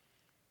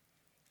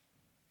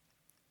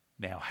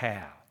 Now,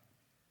 how?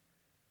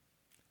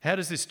 How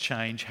does this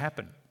change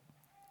happen?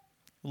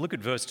 Look at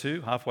verse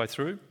 2, halfway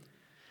through.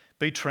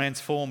 Be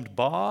transformed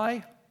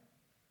by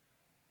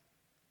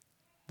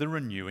the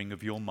renewing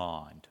of your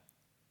mind.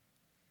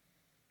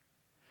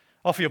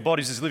 Offer your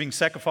bodies as living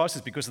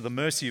sacrifices because of the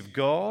mercy of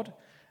God.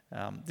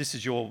 This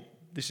is your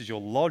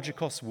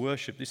logikos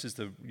worship. This is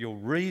your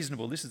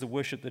reasonable. This is the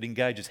worship that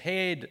engages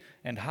head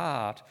and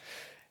heart.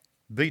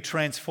 Be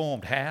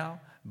transformed. How?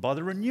 By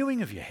the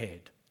renewing of your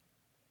head.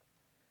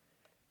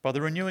 By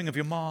the renewing of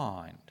your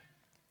mind.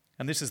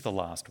 And this is the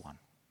last one.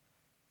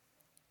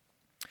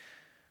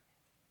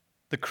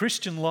 The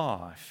Christian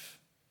life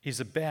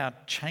is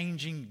about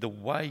changing the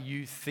way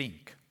you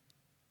think,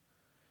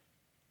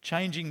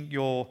 changing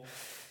your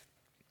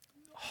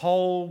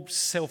whole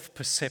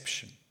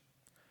self-perception,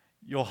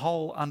 your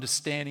whole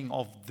understanding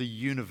of the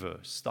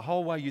universe, the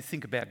whole way you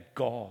think about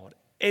God,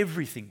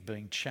 everything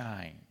being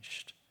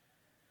changed.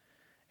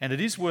 And it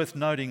is worth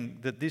noting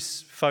that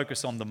this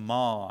focus on the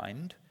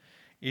mind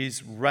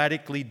is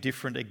radically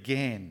different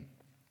again.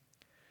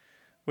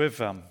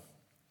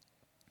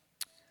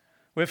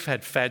 We've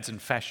had fads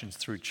and fashions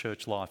through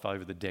church life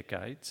over the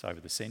decades, over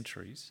the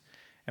centuries.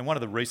 And one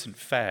of the recent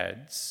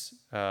fads,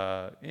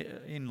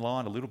 in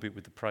line a little bit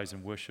with the praise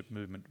and worship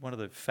movement, one of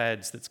the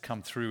fads that's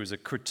come through is a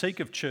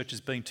critique of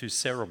churches being too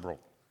cerebral.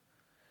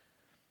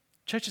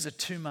 Churches are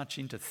too much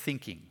into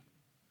thinking.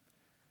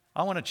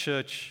 I want a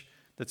church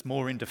that's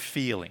more into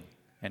feeling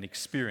and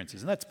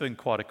experiences. And that's been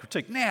quite a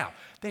critique. Now,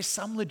 there's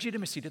some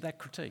legitimacy to that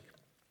critique.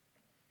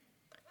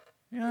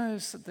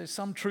 There's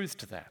some truth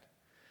to that.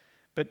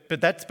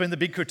 But that's been the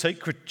big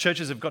critique.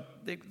 Churches have got,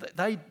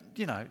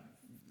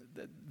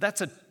 that's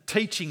a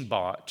teaching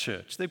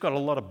church. They've got a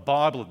lot of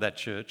Bible at that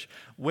church.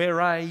 We're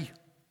a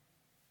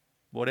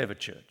whatever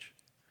church.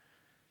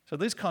 So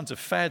these kinds of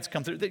fads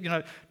come through.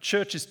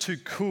 Church is too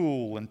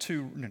cool and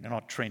too,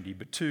 not trendy,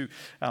 but too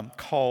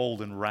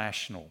cold and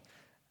rational.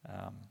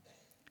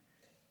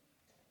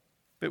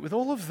 But with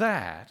all of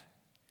that,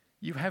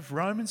 you have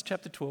Romans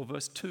chapter 12,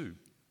 verse 2.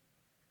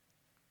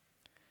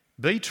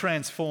 Be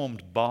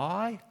transformed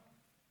by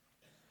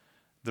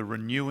the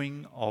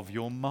renewing of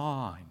your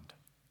mind.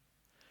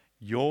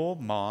 Your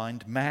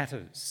mind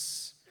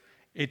matters.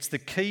 It's the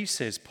key,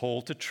 says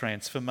Paul, to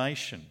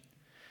transformation.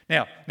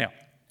 Now,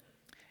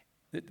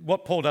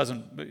 what Paul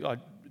doesn't, I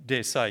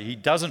dare say, he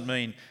doesn't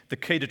mean the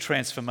key to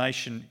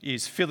transformation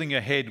is filling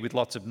your head with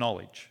lots of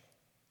knowledge.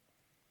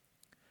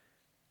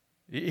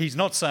 He's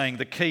not saying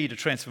the key to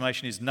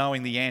transformation is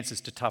knowing the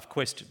answers to tough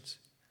questions.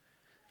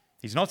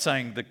 He's not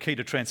saying the key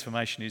to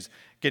transformation is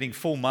getting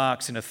full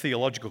marks in a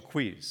theological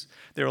quiz.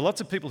 There are lots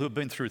of people who have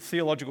been through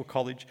theological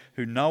college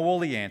who know all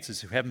the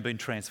answers who haven't been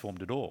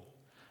transformed at all.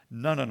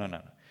 No.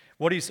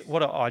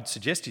 What I'd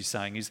suggest he's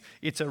saying is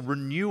it's a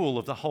renewal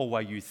of the whole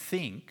way you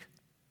think,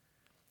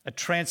 a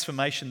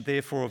transformation,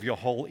 therefore, of your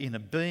whole inner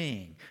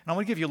being. And I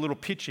want to give you a little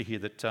picture here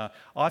that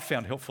I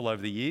found helpful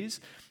over the years.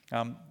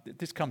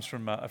 This comes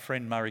from a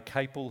friend, Murray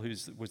Capel, who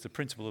was the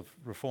principal of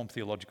Reformed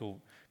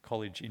Theological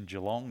College in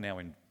Geelong, now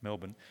in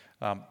Melbourne.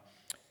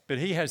 But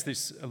he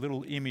has a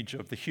little image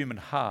of the human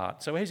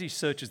heart. So as he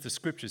searches the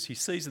scriptures, he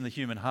sees in the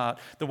human heart,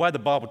 the way the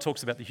Bible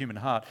talks about the human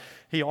heart,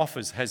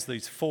 has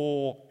these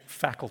 4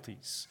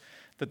 faculties.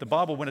 That the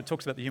Bible, when it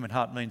talks about the human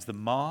heart, means the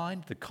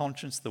mind, the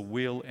conscience, the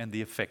will, and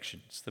the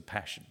affections, the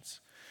passions.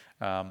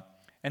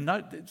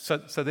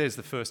 So there's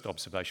the first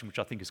observation, which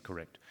I think is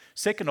correct.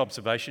 Second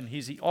observation,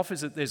 he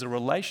offers that there's a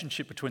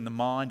relationship between the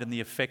mind and the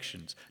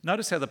affections.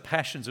 Notice how the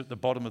passions are at the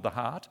bottom of the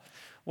heart.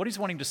 What he's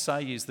wanting to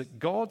say is that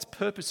God's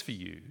purpose for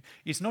you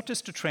is not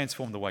just to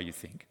transform the way you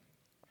think.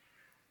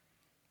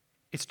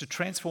 It's to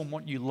transform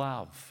what you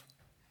love.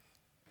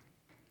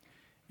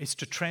 It's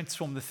to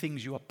transform the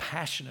things you are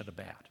passionate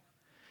about.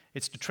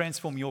 It's to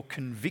transform your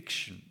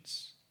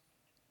convictions.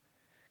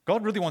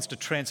 God really wants to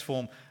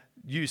transform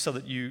you so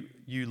that you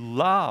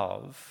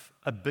love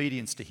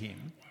obedience to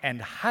him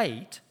and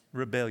hate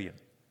rebellion.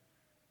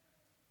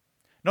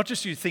 Not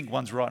just you think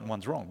one's right and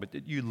one's wrong, but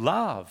that you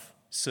love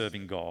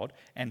serving God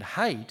and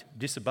hate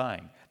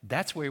disobeying.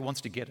 That's where he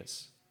wants to get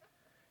us,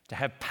 to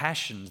have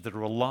passions that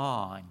are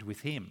aligned with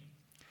him.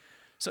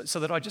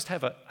 so that I just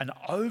have an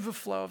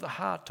overflow of the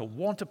heart to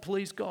want to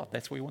please God.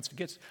 That's where he wants to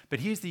get. But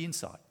here's the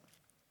insight.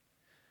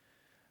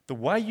 The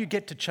way you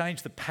get to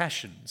change the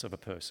passions of a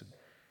person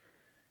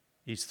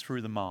is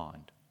through the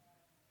mind.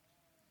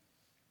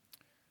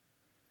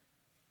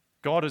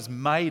 God has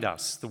made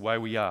us the way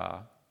we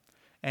are,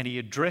 and he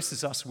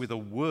addresses us with a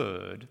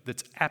word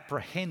that's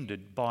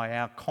apprehended by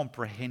our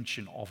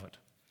comprehension of it.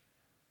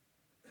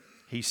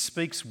 He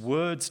speaks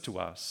words to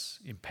us,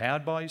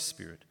 empowered by his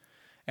Spirit,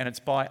 and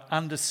it's by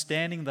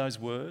understanding those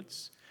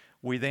words,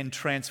 we then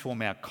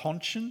transform our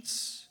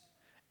conscience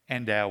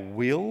and our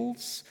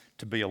wills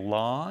to be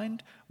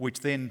aligned, which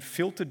then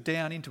filtered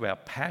down into our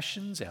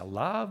passions, our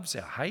loves,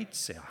 our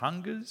hates, our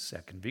hungers,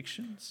 our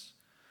convictions.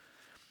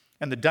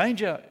 And the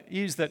danger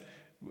is that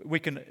we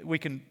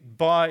can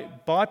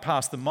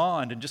bypass the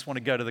mind and just want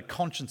to go to the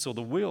conscience or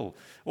the will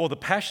or the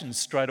passions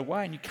straight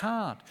away, and you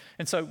can't.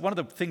 And so one of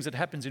the things that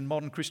happens in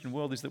modern Christian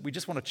world is that we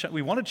just want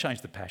to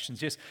change the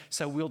passions, yes.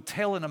 So we'll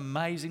tell an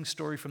amazing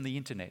story from the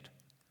internet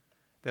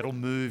that'll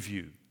move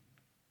you.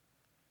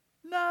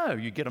 No,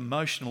 you get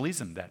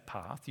emotionalism that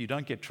path. You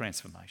don't get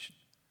transformation.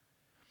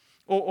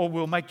 Or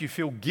we'll make you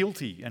feel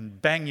guilty and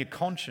bang your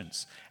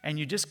conscience, and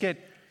you get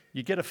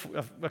a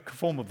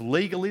form of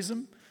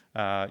legalism.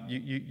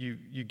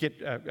 You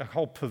get a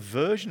whole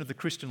perversion of the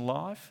Christian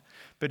life.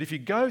 But if you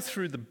go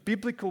through the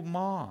biblical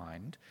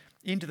mind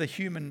into the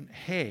human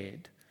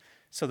head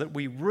so that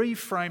we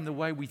reframe the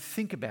way we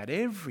think about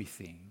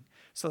everything,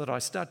 so that I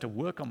start to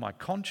work on my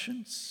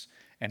conscience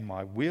and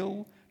my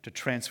will to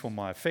transform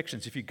my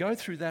affections, if you go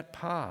through that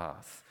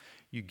path,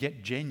 you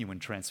get genuine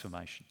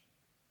transformation.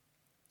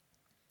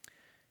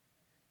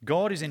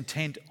 God is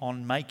intent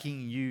on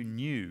making you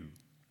new.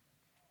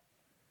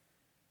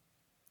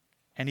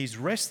 And he's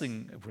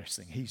wrestling.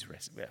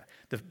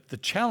 The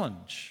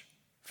challenge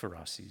for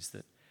us is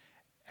that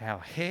our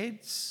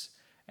heads,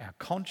 our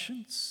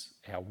conscience,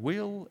 our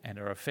will, and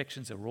our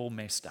affections are all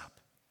messed up.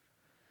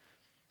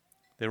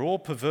 They're all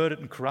perverted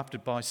and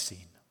corrupted by sin.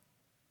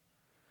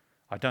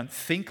 I don't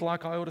think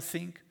like I ought to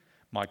think.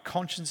 My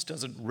conscience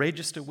doesn't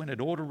register when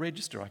it ought to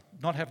register. I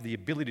not have the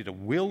ability to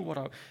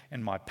will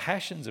and my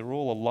passions are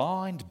all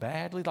aligned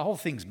badly. The whole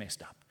thing's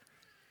messed up.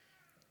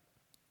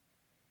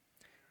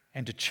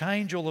 And to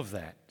change all of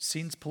that,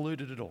 sin's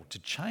polluted it all. To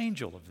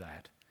change all of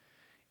that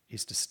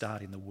is to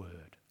start in the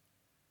Word.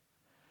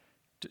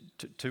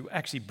 To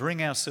actually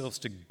bring ourselves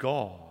to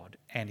God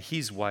and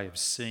his way of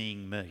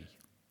seeing me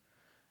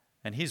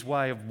and his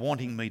way of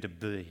wanting me to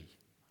be.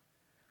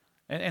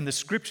 And the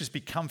Scriptures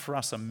become for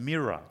us a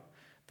mirror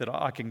that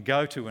I can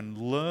go to and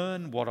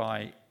learn what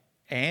I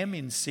am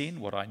in sin,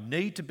 what I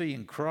need to be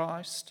in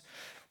Christ,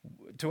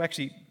 to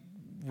actually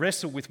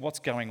wrestle with what's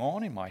going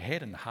on in my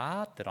head and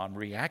heart, that I'm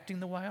reacting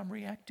the way I'm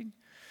reacting,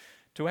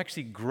 to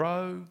actually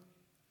grow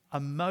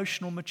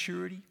emotional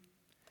maturity,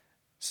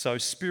 so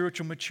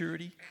spiritual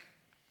maturity.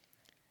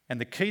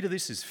 And the key to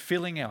this is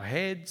filling our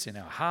heads and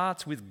our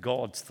hearts with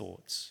God's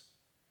thoughts,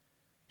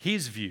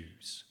 his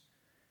views.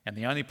 And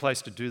the only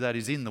place to do that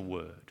is in the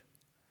Word,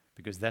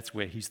 because that's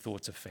where his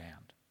thoughts are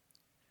found.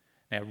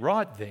 Now,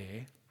 right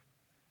there,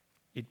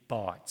 it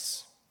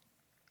bites.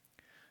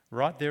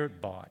 Right there,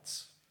 it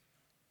bites.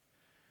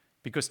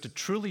 Because to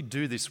truly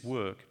do this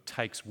work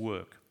takes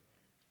work.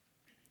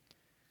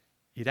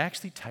 It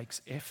actually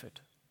takes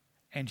effort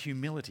and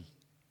humility.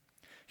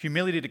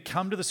 Humility to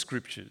come to the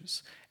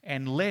Scriptures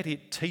and let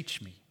it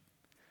teach me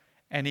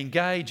and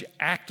engage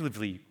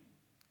actively,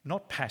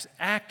 not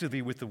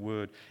actively with the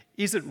Word.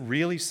 Is it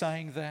really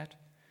saying that?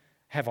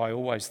 Have I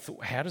always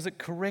thought? How does it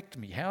correct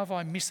me? How have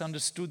I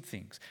misunderstood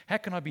things? How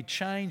can I be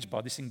changed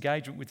by this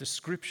engagement with the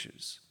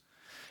Scriptures?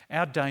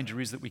 Our danger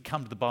is that we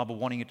come to the Bible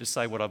wanting it to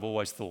say what I've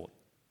always thought.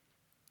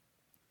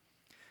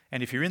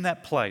 And if you're in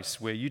that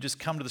place where you just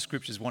come to the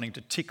Scriptures wanting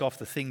to tick off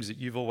the things that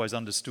you've always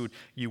understood,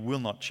 you will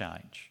not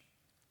change.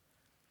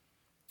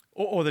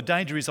 Or the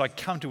danger is I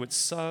come to it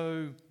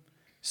so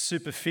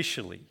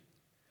superficially,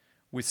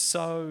 with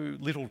so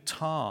little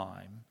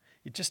time,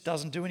 it just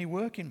doesn't do any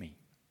work in me.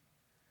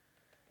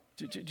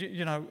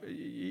 You know,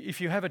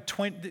 if you have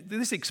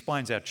this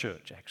explains our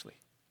church actually.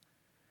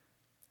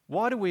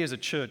 Why do we as a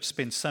church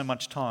spend so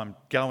much time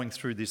going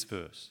through this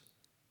verse?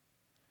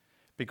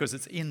 Because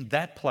it's in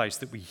that place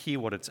that we hear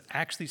what it's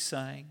actually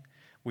saying.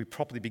 We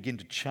properly begin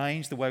to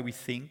change the way we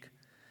think.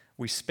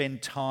 We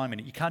spend time in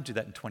it. You can't do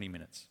that in 20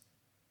 minutes.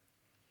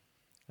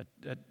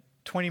 A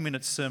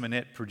 20-minute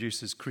sermonette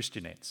produces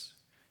Christianettes.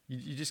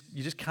 You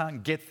just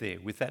can't get there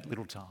with that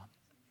little time.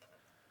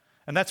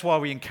 And that's why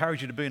we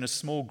encourage you to be in a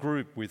small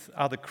group with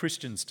other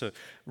Christians to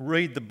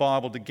read the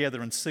Bible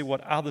together and see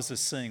what others are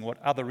seeing,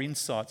 what other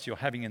insights you're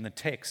having in the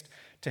text,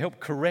 to help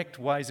correct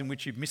ways in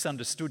which you've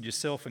misunderstood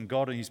yourself and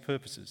God and his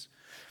purposes.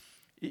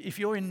 If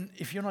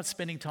you're not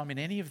spending time in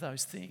any of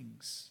those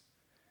things,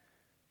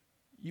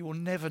 you will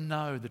never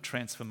know the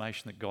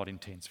transformation that God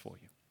intends for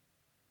you.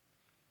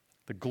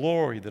 The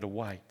glory that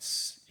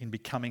awaits in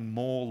becoming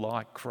more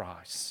like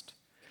Christ.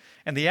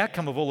 And the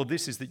outcome of all of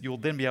this is that you'll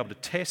then be able to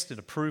test and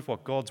approve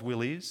what God's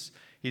will is,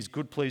 his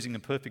good, pleasing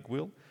and perfect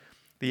will.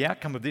 the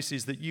outcome of this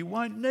is that you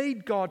won't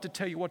need God to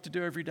tell you what to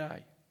do every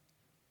day.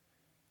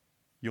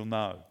 You'll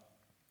know.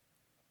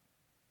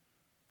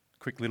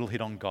 Quick little hit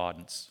on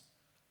guidance.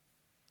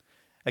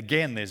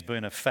 Again, there's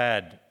been a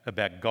fad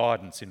about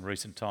guidance in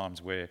recent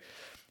times where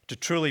to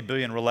truly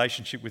be in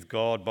relationship with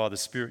God by the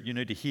Spirit, you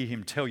need to hear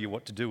Him tell you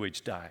what to do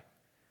each day.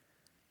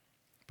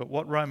 But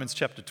what Romans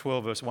chapter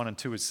 12, verse 1 and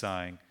 2 is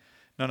saying,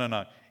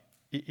 no.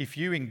 If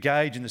you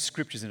engage in the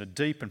Scriptures in a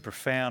deep and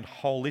profound,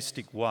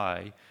 holistic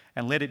way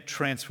and let it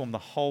transform the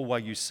whole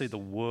way you see the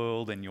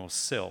world and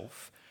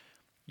yourself,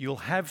 you'll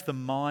have the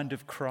mind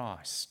of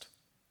Christ.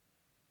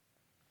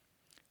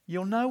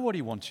 You'll know what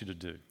He wants you to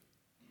do.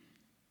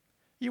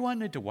 You won't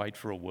need to wait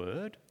for a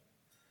word.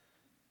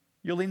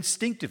 You'll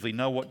instinctively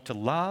know what to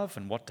love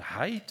and what to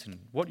hate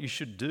and what you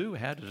should do,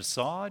 how to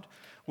decide,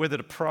 whether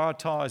to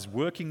prioritise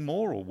working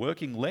more or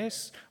working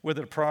less,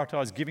 whether to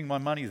prioritise giving my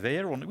money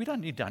there or we don't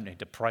need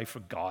to pray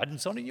for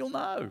guidance on it. You'll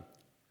know.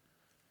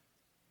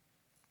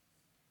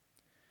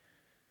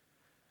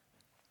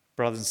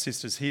 Brothers and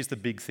sisters, here's the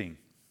big thing.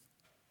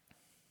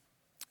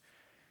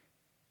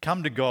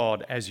 Come to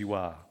God as you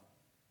are,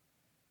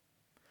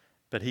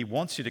 but He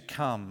wants you to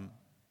come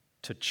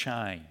to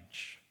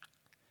change,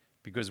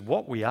 because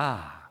what we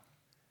are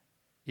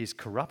is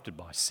corrupted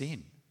by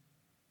sin.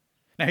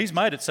 Now, He's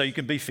made it so you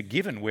can be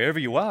forgiven wherever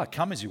you are,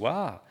 come as you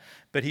are.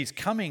 But He's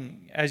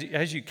coming,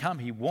 as you come,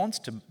 He wants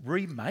to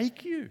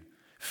remake you,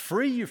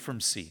 free you from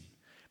sin,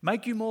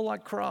 make you more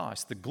like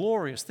Christ, the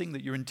glorious thing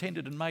that you're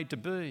intended and made to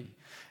be.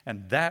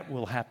 And that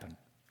will happen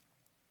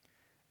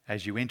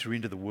as you enter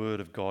into the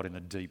Word of God in a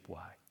deep way.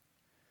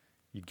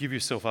 You give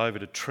yourself over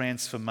to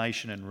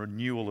transformation and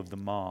renewal of the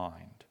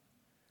mind.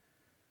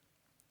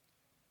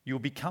 You'll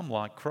become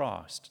like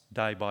Christ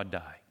day by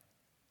day.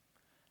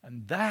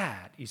 And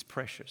that is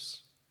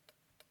precious.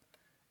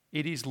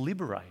 It is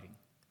liberating,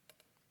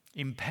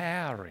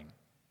 empowering,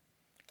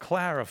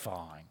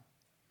 clarifying,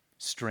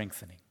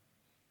 strengthening.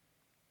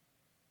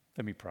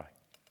 Let me pray.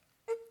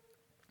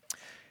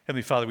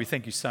 Heavenly Father, we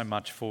thank you so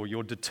much for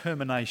your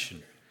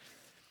determination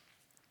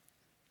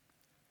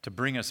to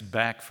bring us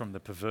back from the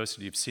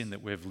perversity of sin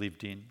that we've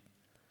lived in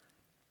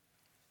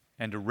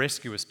and to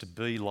rescue us to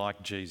be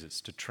like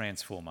Jesus, to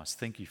transform us.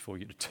 Thank you for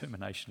your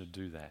determination to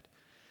do that.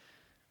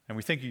 And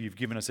we thank you, you've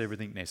given us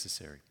everything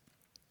necessary.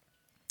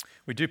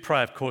 We do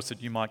pray, of course,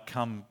 that you might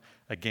come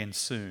again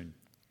soon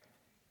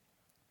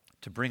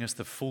to bring us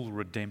the full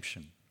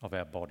redemption of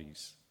our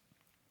bodies.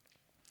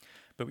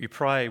 But we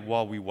pray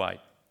while we wait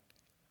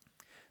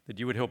that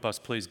you would help us,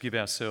 please, give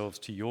ourselves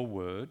to your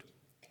word,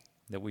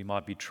 that we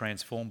might be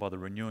transformed by the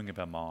renewing of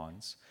our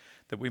minds,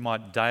 that we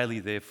might daily,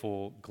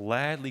 therefore,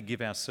 gladly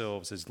give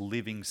ourselves as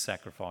living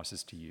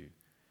sacrifices to you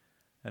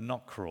and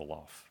not crawl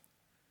off,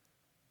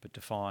 but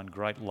to find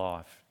great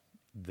life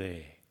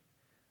there,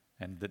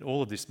 and that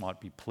all of this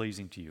might be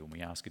pleasing to you. And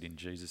we ask it in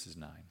Jesus'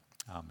 name.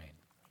 Amen.